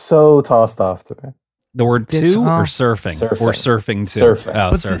just feels so tossed off to me. The word "to" or surfing? Or surfing too. Surfing.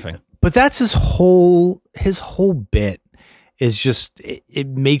 Oh, surfing. But that's his whole bit is just it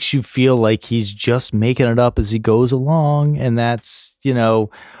makes you feel like he's just making it up as he goes along, and that's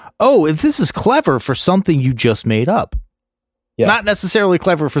oh, if this is clever for something you just made up. Yeah. Not necessarily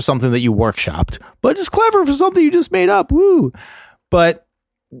clever for something that you workshopped, but just clever for something you just made up. Woo. But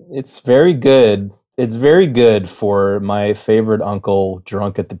it's very good. It's very good for my favorite uncle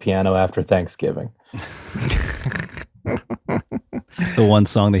drunk at the piano after Thanksgiving. The one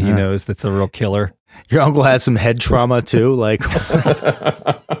song that he knows that's a real killer. Your uncle has some head trauma too, like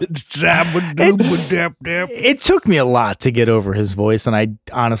it took me a lot to get over his voice, and I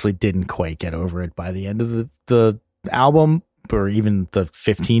honestly didn't quite get over it by the end of the album, or even the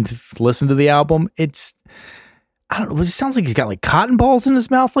 15th listen to the album. I don't know. It sounds like he's got like cotton balls in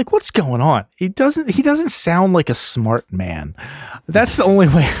his mouth. Like, what's going on? He doesn't sound like a smart man. That's the only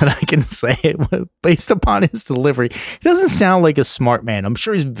way that I can say it based upon his delivery. He doesn't sound like a smart man. I'm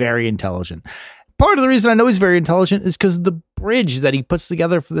sure he's very intelligent. Part of the reason I know he's very intelligent is because the bridge that he puts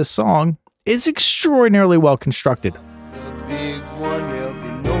together for this song is extraordinarily well constructed. The big one, there'll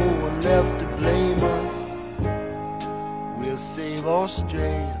be no one left to blame us. We'll save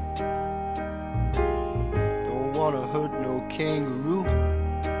Australia. Don't want to hurt no kangaroo.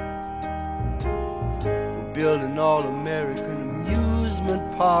 We're building all-American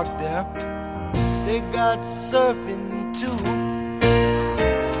amusement park there. They got surfing too.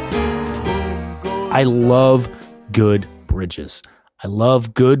 I love good bridges. I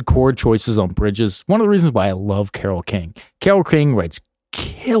love good chord choices on bridges. One of the reasons why I love Carole King. Carole King writes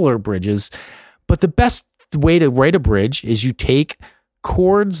killer bridges, but the best way to write a bridge is you take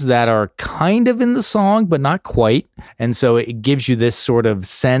chords that are kind of in the song, but not quite. And so it gives you this sort of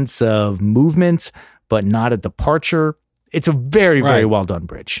sense of movement, but not a departure. It's a very, very well done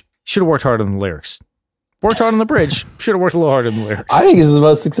bridge. Should have worked harder on the lyrics. Worked hard on the bridge. Should have worked a little harder on the lyrics. I think this is the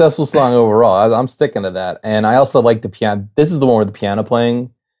most successful song overall. I'm sticking to that. And I also like the piano. This is the one where the piano playing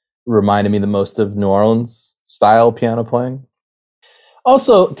reminded me the most of New Orleans style piano playing.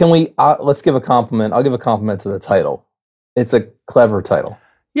 Also, can we, let's give a compliment. I'll give a compliment to the title. It's a clever title.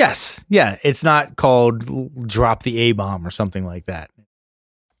 Yes. Yeah. It's not called Drop the A-Bomb or something like that.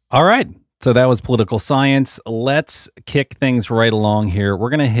 All right. So that was Political Science. Let's kick things right along here. We're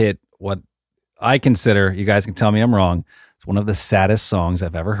going to hit what I consider, you guys can tell me I'm wrong, it's one of the saddest songs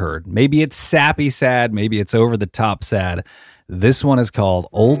I've ever heard. Maybe it's sappy sad, maybe it's over the top sad. This one is called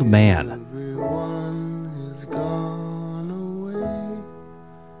Old Man. Everyone has gone away.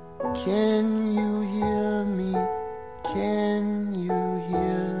 Can you hear me? Can you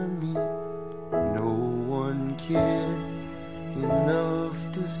hear me? No one cared enough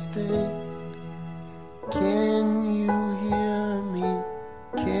to stay. Can you hear me?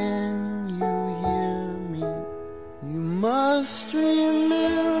 Can you hear me? You must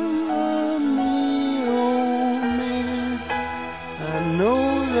remember me, oh man. I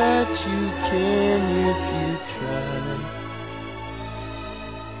know that you can if you try.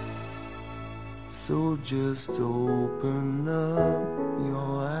 So just open up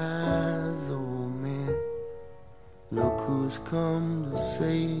your eyes, oh man. Look who's come to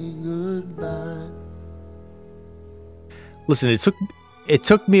say goodbye. Listen, it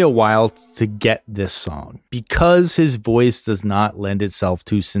took me a while to get this song because his voice does not lend itself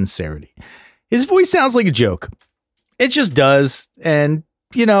to sincerity. His voice sounds like a joke. It just does. And,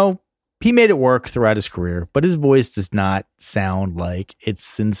 he made it work throughout his career, but his voice does not sound like it's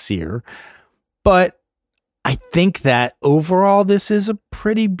sincere. But I think that overall, this is a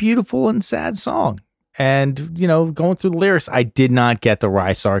pretty beautiful and sad song. And, going through the lyrics, I did not get the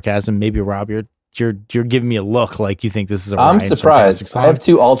wry sarcasm. Maybe, Rob, you're giving me a look like you think this is a I'm wry and surprised. sarcastic song. I have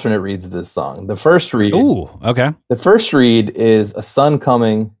two alternate reads of this song. The first read, okay. The first read is a son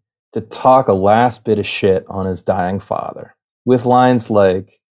coming to talk a last bit of shit on his dying father, with lines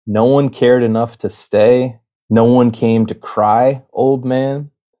like, "No one cared enough to stay. No one came to cry, old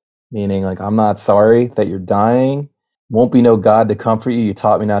man." Meaning, like, I'm not sorry that you're dying. Won't be no God to comfort you. You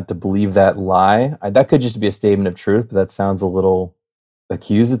taught me not to believe that lie. That could just be a statement of truth, but that sounds a little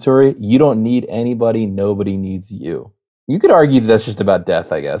accusatory. You don't need anybody. Nobody needs you. You could argue that's just about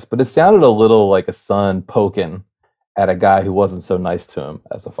death, I guess, but it sounded a little like a son poking at a guy who wasn't so nice to him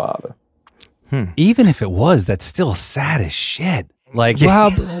as a father. Even if it was, that's still sad as shit. Like,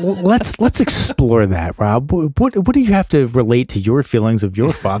 Rob, let's explore that, Rob. What do you have to relate to your feelings of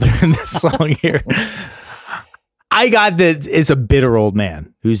your father in this song here? I got that it's a bitter old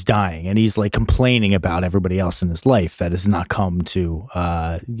man who's dying, and he's like complaining about everybody else in his life that has not come to,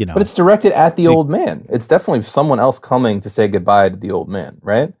 But it's directed at the old man. It's definitely someone else coming to say goodbye to the old man,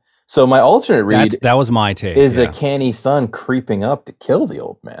 right? So my alternate read that was my take. is a canny son creeping up to kill the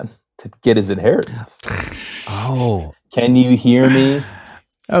old man to get his inheritance. Oh. Can you hear me?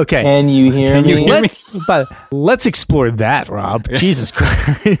 Okay. Can you hear me? Let's explore that, Rob. Jesus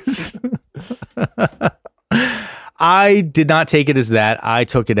Christ. I did not take it as that. I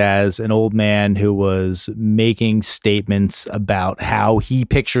took it as an old man who was making statements about how he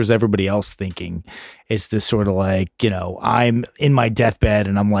pictures everybody else thinking. It's this sort of like, I'm in my deathbed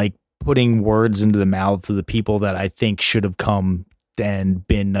and I'm like putting words into the mouths of the people that I think should have come and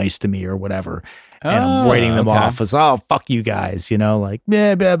been nice to me or whatever. And I'm writing them off as, oh, fuck you guys, like,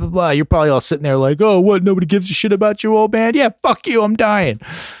 blah, blah, blah, blah. You're probably all sitting there like, oh, what? Nobody gives a shit about you, old man? Yeah, fuck you. I'm dying.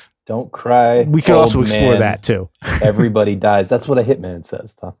 Don't cry. We could also explore that too. Everybody dies. That's what a hitman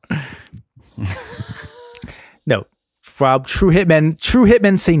says, Tom. No, Rob, true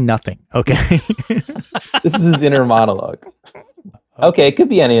hitmen say nothing. Okay. This is his inner monologue. Okay, it could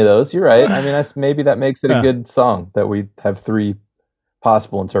be any of those. You're right. I mean, maybe that makes it a good song that we have three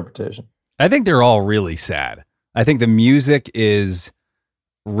possible interpretations. I think they're all really sad. I think the music is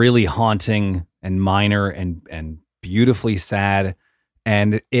really haunting and minor and beautifully sad.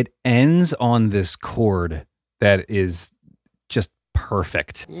 And it ends on this chord that is just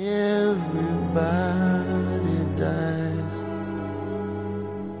perfect. Everybody dies.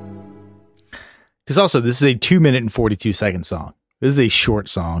 Because also, this is a 2 minute and 42 second song. This is a short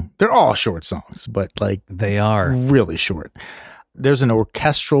song. They're all short songs, but like they are really short. There's an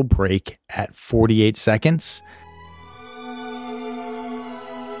orchestral break at 48 seconds.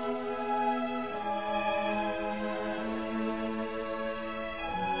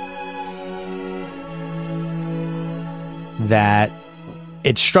 That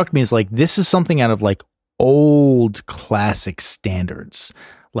it struck me as like, this is something out of like old classic standards,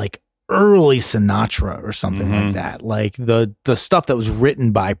 like early Sinatra or something like that. Like the stuff that was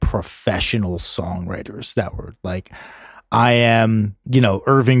written by professional songwriters that were like, I am,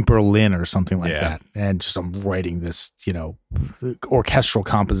 Irving Berlin or something like that. And just I'm writing this, orchestral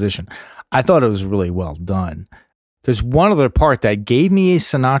composition. I thought it was really well done. There's one other part that gave me a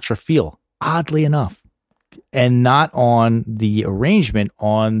Sinatra feel, oddly enough, and not on the arrangement,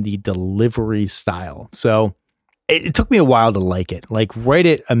 on the delivery style. So it took me a while to like it. Like right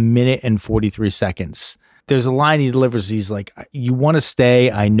at 1 minute and 43 seconds, there's a line he delivers. He's like, "You want to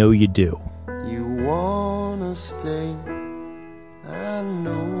stay? I know you do." You wanna stay? I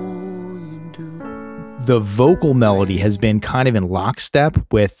know you do. The vocal melody has been kind of in lockstep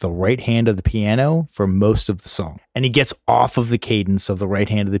with the right hand of the piano for most of the song. And he gets off of the cadence of the right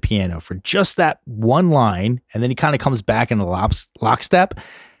hand of the piano for just that one line. And then he kind of comes back into lockstep.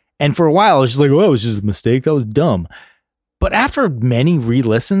 And for a while, I was just like, well, it was just a mistake. That was dumb. But after many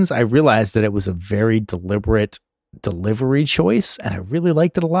re-listens, I realized that it was a very deliberate delivery choice, and I really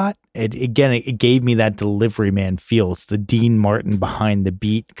liked it a lot. It gave me that delivery man feel. It's the Dean Martin behind the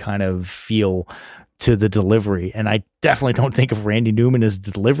beat kind of feel to the delivery. And I definitely don't think of Randy Newman as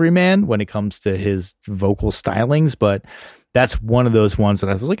the delivery man when it comes to his vocal stylings, but that's one of those ones that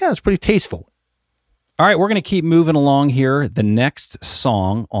I was like, yeah, it's pretty tasteful. All right, we're going to keep moving along here. The next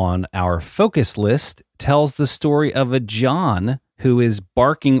song on our focus list tells the story of a John who is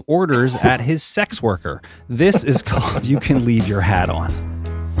barking orders at his sex worker. This is called You Can Leave Your Hat On.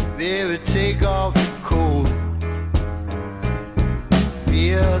 Baby, take off your coat.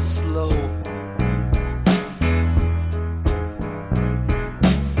 Real slow.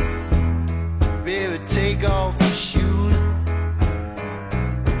 Baby, take off your shoes.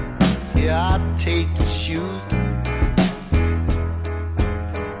 Yeah, I'll take your shoes.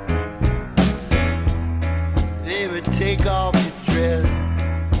 take off your dress.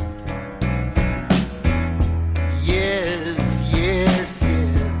 Yes, yes,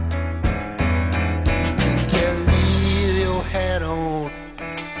 yes. You can leave your hat on.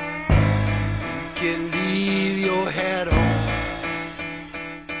 You can leave your hat on.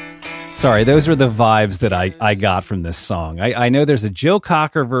 Sorry, those were the vibes that I got from this song. I know there's a Joe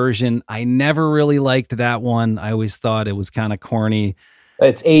Cocker version. I never really liked that one. I always thought it was kind of corny.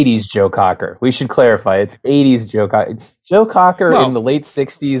 It's 80s Joe Cocker. We should clarify. It's 80s Joe Cocker. Joe Cocker in the late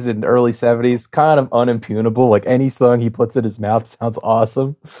 60s and early 70s, kind of unimpugnable. Like any song he puts in his mouth sounds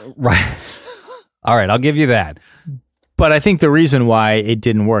awesome. Right. All right, I'll give you that. But I think the reason why it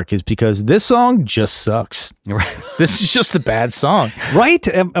didn't work is because this song just sucks. This is just a bad song. Right?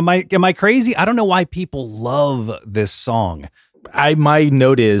 Am I crazy? I don't know why people love this song. My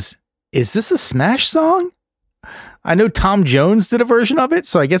note is this a Smash song? I know Tom Jones did a version of it,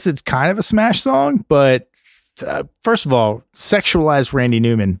 so I guess it's kind of a Smash song, but first of all, sexualized Randy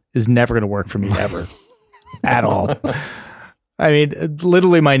Newman is never going to work for me ever. At all. I mean,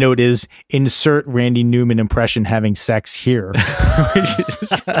 literally my note is insert Randy Newman impression having sex here.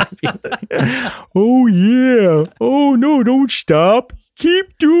 Oh, yeah. Oh, no, don't stop.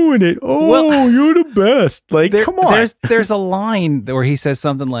 Keep doing it. Oh, well, you're the best. Like, come on. There's a line where he says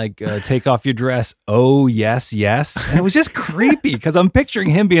something like, take off your dress. Oh, yes, yes. And it was just creepy because I'm picturing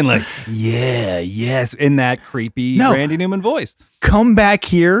him being like, yeah, yes, in that creepy Randy Newman voice. Come back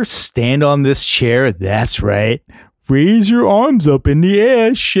here. Stand on this chair. That's right. Raise your arms up in the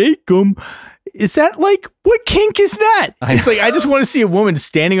air, shake them. Is that like, what kink is that? It's like, I just want to see a woman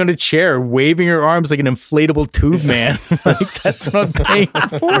standing on a chair, waving her arms like an inflatable tube man. Like, that's what I'm paying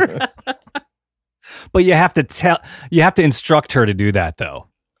for. But you have to instruct her to do that though.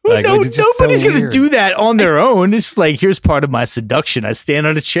 Well, like, nobody's going to do that on their own. It's like, here's part of my seduction. I stand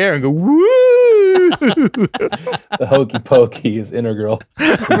on a chair and go, woo. The hokey pokey is integral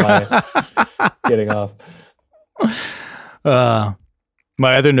to my getting off.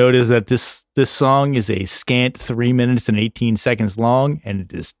 My other note is that this song is a scant 3 minutes and 18 seconds long, and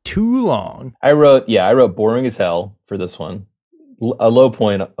it is too long. I wrote boring as hell for this one. A low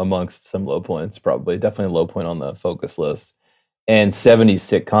point amongst some low points, probably. Definitely a low point on the focus list. And 70s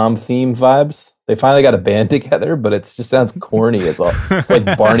sitcom theme vibes. They finally got a band together, but it just sounds corny as all. It's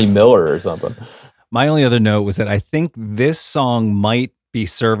like Barney Miller or something. My only other note was that I think this song might be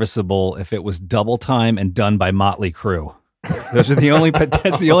serviceable if it was double time and done by Motley Crue. Those are the only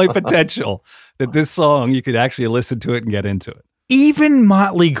potential that this song, you could actually listen to it and get into it. Even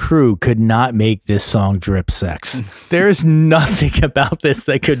Motley Crue could not make this song drip sex. There's nothing about this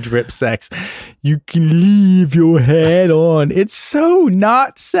that could drip sex. You can leave your head on. It's so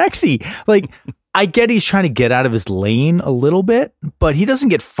not sexy. Like, I get he's trying to get out of his lane a little bit, but he doesn't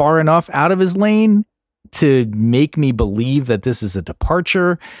get far enough out of his lane to make me believe that this is a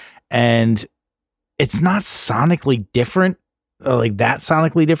departure, and it's not sonically different, like that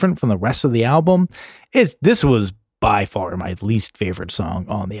sonically different from the rest of the album. This was by far my least favorite song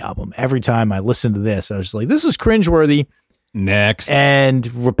on the album. Every time I listened to this, I was like, this is cringeworthy. Next. And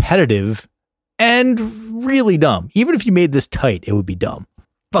repetitive and really dumb. Even if you made this tight, it would be dumb.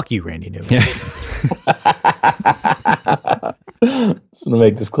 Fuck you, Randy Newman. Just to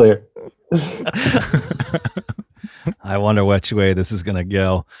make this clear. I wonder which way this is going to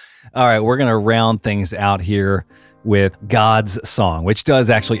go. All right, we're going to round things out here with God's Song, which does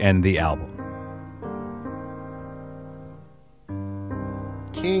actually end the album.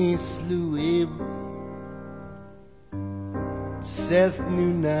 Cain slew Abel. Seth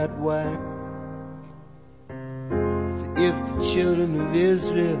knew not why. For if the children of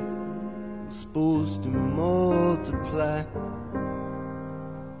Israel were supposed to multiply,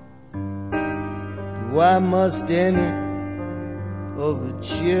 why must any of the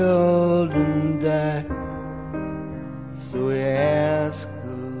children die? So he asked the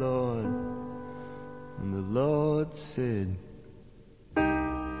Lord, and the Lord said,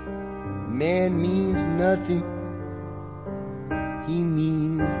 man means nothing, he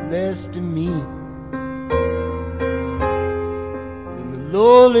means less to me than the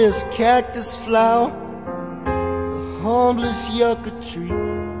lowliest cactus flower, the humblest yucca tree.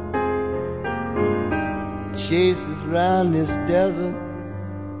 Chases round this desert,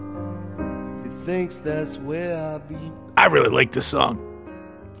 he thinks that's where I'll be. I really like this song.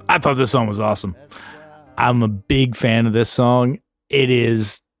 I thought this song was awesome. I'm a big fan of this song. It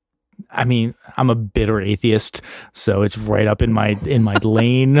is, I mean, I'm a bitter atheist, so it's right up in my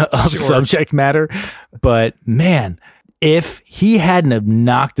lane of subject matter. But man, if he hadn't have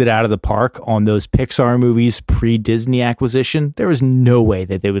knocked it out of the park on those Pixar movies pre-Disney acquisition, there was no way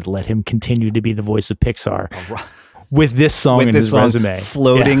that they would let him continue to be the voice of Pixar. with this song in his resume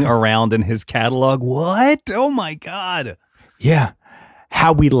floating around in his catalog. What? Oh my God. Yeah.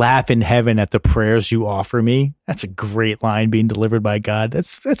 How we laugh in heaven at the prayers you offer me. That's a great line being delivered by God.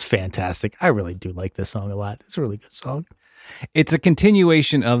 That's fantastic. I really do like this song a lot. It's a really good song. It's a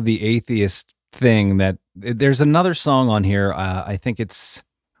continuation of the atheist thing that there's another song on here. I think it's...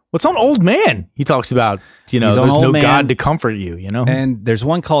 What's on Old Man? He talks about, there's no God to comfort you, And there's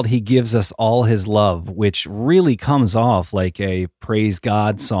one called He Gives Us All His Love, which really comes off like a praise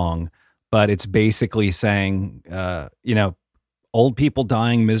God song, but it's basically saying, old people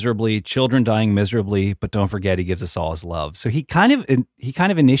dying miserably, children dying miserably, but don't forget He gives us all His love. So he kind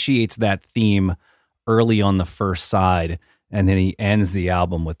of initiates that theme early on the first side, and then he ends the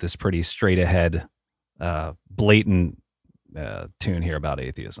album with this pretty straight ahead, blatant tune here about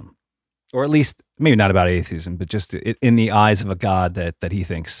atheism, or at least maybe not about atheism, but just in the eyes of a God that he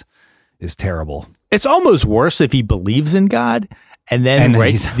thinks is terrible. It's almost worse if he believes in God. And then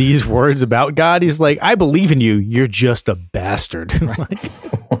writes these words about God. He's like, I believe in you. You're just a bastard.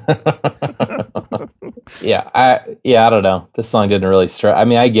 Yeah, I don't know. This song didn't really strike. I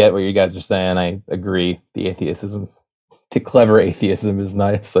mean, I get what you guys are saying. I agree. The clever atheism is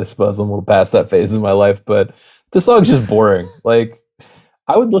nice. I suppose I'm a little past that phase in my life, but this song's just boring. Like,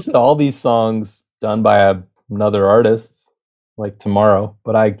 I would listen to all these songs done by another artist like tomorrow,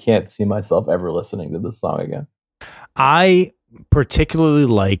 but I can't see myself ever listening to this song again. I particularly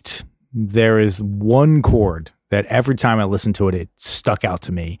liked, there is one chord that every time I listened to it, it stuck out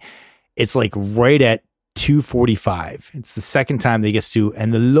to me. It's like right at 2:45. It's the second time they get to,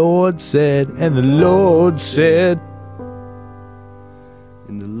 and the Lord said, and the Lord said.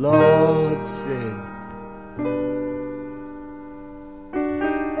 And the Lord said,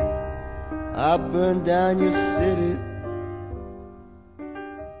 I burned down your city.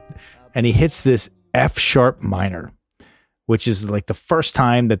 And he hits this F sharp minor, which is like the first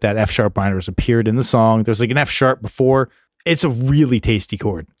time that F sharp minor has appeared in the song. There's like an F sharp before. It's a really tasty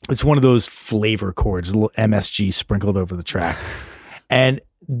chord. It's one of those flavor chords, a little MSG sprinkled over the track. And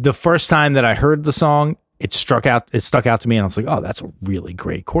the first time that I heard the song, it stuck out to me, and I was like, oh, that's a really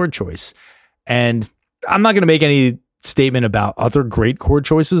great chord choice. And I'm not going to make any statement about other great chord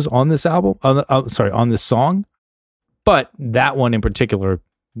choices on this album, on this song, but that one in particular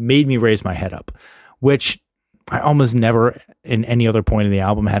made me raise my head up, which I almost never in any other point in the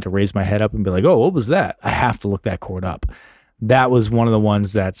album had to raise my head up and be like, oh, what was that? I have to look that chord up. That was one of the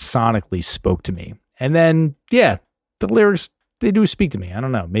ones that sonically spoke to me. And then, yeah, the lyrics, they do speak to me. I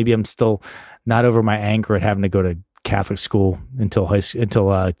don't know. Maybe I'm still not over my anger at having to go to Catholic school until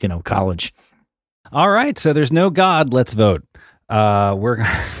college. All right. So there's no God. Let's vote.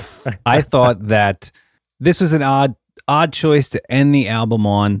 I thought that this was an odd choice to end the album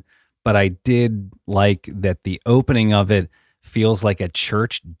on, but I did like that the opening of it feels like a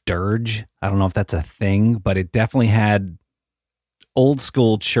church dirge. I don't know if that's a thing, but it definitely had old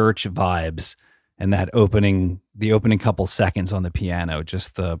school church vibes. And that the opening couple seconds on the piano,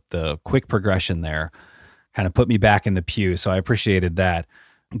 just the quick progression there kind of put me back in the pew. So I appreciated that.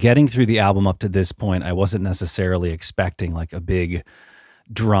 Getting through the album up to this point, I wasn't necessarily expecting like a big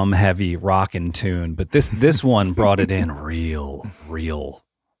drum heavy rockin' tune, but this one brought it in real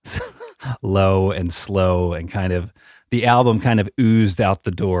low and slow, and kind of the album kind of oozed out the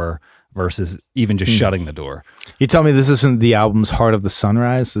door versus even just shutting the door. You tell me this isn't the album's Heart of the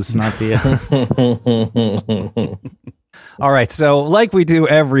Sunrise? It's not the... All right, so like we do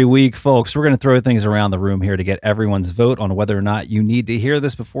every week, folks, we're going to throw things around the room here to get everyone's vote on whether or not you need to hear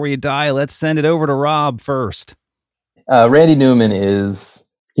this before you die. Let's send it over to Rob first. Randy Newman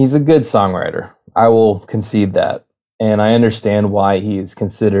he's a good songwriter. I will concede that. And I understand why he is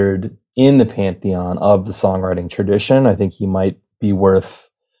considered in the pantheon of the songwriting tradition. I think he might be worth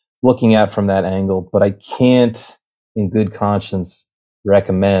looking at from that angle, but I can't in good conscience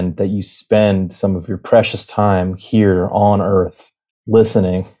recommend that you spend some of your precious time here on Earth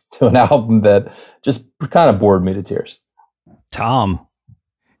listening to an album that just kind of bored me to tears. Tom.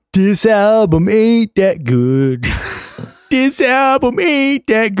 This album ain't that good. This album ain't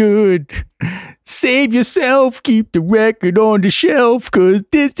that good. Save yourself, keep the record on the shelf, because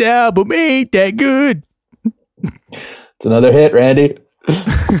this album ain't that good. It's another hit, Randy.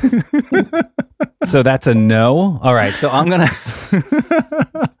 So that's a no. All right. So I'm going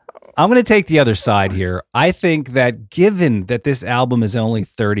to take the other side here. I think that given that this album is only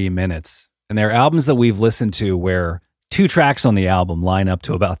 30 minutes, and there are albums that we've listened to where 2 tracks on the album line up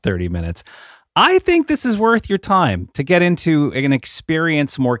to about 30 minutes, I think this is worth your time to get into an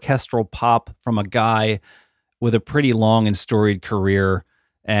experience some orchestral pop from a guy with a pretty long and storied career,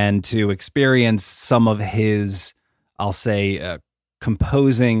 and to experience some of his I'll say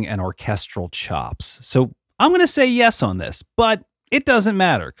composing and orchestral chops. So I'm going to say yes on this, but it doesn't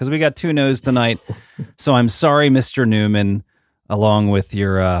matter because we got 2 no's tonight. So I'm sorry, Mr. Newman, along with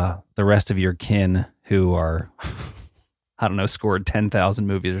your the rest of your kin who are, I don't know, scored 10,000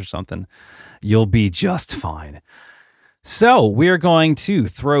 movies or something. You'll be just fine. So we're going to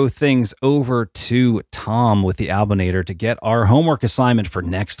throw things over to Tom with the Albinator to get our homework assignment for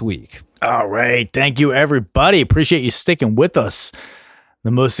next week. All right. Thank you, everybody. Appreciate you sticking with us.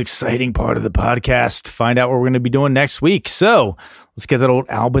 The most exciting part of the podcast. Find out what we're going to be doing next week. So let's get that old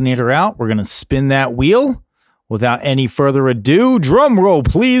Albinator out. We're going to spin that wheel. Without any further ado, drum roll,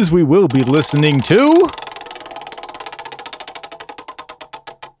 please. We will be listening to...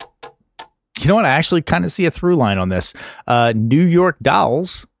 You know what? I actually kind of see a through line on this. New York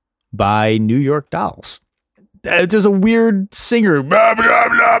Dolls by New York Dolls. There's a weird singer. Blah, blah,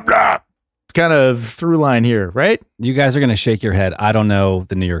 blah, blah. It's kind of through line here, right? You guys are going to shake your head. I don't know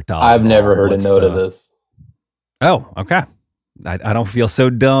the New York Dolls. I've never heard a note of this. Oh, okay. I don't feel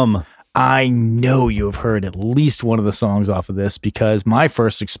so dumb. I know you have heard at least one of the songs off of this because my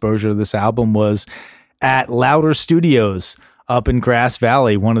first exposure to this album was at Louder Studios up in Grass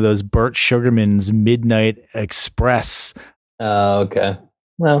Valley, one of those Burt Sugarman's Midnight Express. Okay.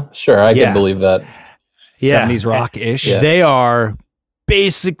 Well, sure. I can believe that. 70s rock-ish. Yeah. They are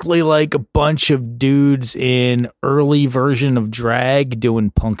basically like a bunch of dudes in early version of drag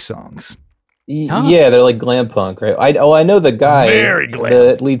doing punk songs. Huh. Yeah, they're like glam punk, right? I know the guy. Very glam.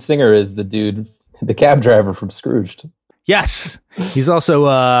 The lead singer is the dude, the cab driver from Scrooged. Yes. He's also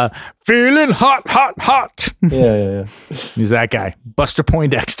feeling hot, hot, hot. Yeah. He's that guy. Buster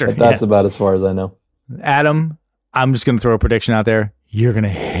Poindexter. That's about as far as I know. Adam, I'm just going to throw a prediction out there. You're going to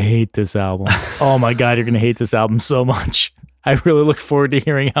hate this album. Oh my God, you're going to hate this album so much. I really look forward to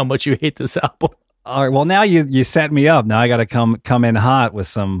hearing how much you hate this album. All right. Well, now you set me up. Now I got to come in hot with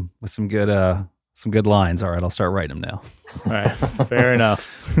some good lines. All right, I'll start writing them now. All right, fair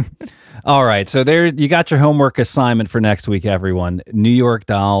enough. All right, so there you got your homework assignment for next week, everyone. New York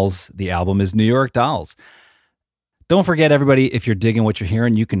Dolls. The album is New York Dolls. Don't forget, everybody, if you're digging what you're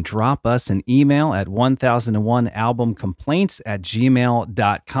hearing, you can drop us an email at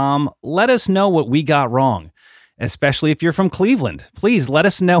 1001albumcomplaints@gmail.com. Let us know what we got wrong, especially if you're from Cleveland. Please let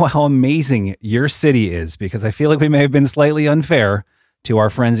us know how amazing your city is, because I feel like we may have been slightly unfair to our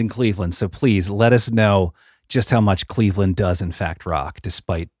friends in Cleveland. So please let us know just how much Cleveland does, in fact, rock,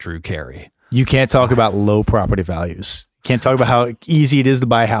 despite Drew Carey. You can't talk about low property values. Can't talk about how easy it is to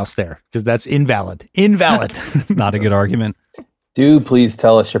buy a house there, because that's invalid. Invalid. It's not a good argument. Do please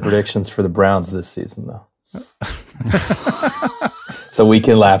tell us your predictions for the Browns this season, though. So we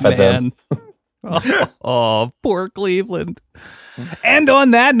can laugh at them. Oh, poor Cleveland. And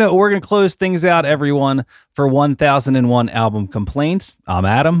on that note, we're going to close things out, everyone, for 1001 Album Complaints. I'm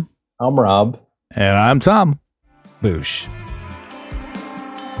Adam. I'm Rob. And I'm Tom. Boosh.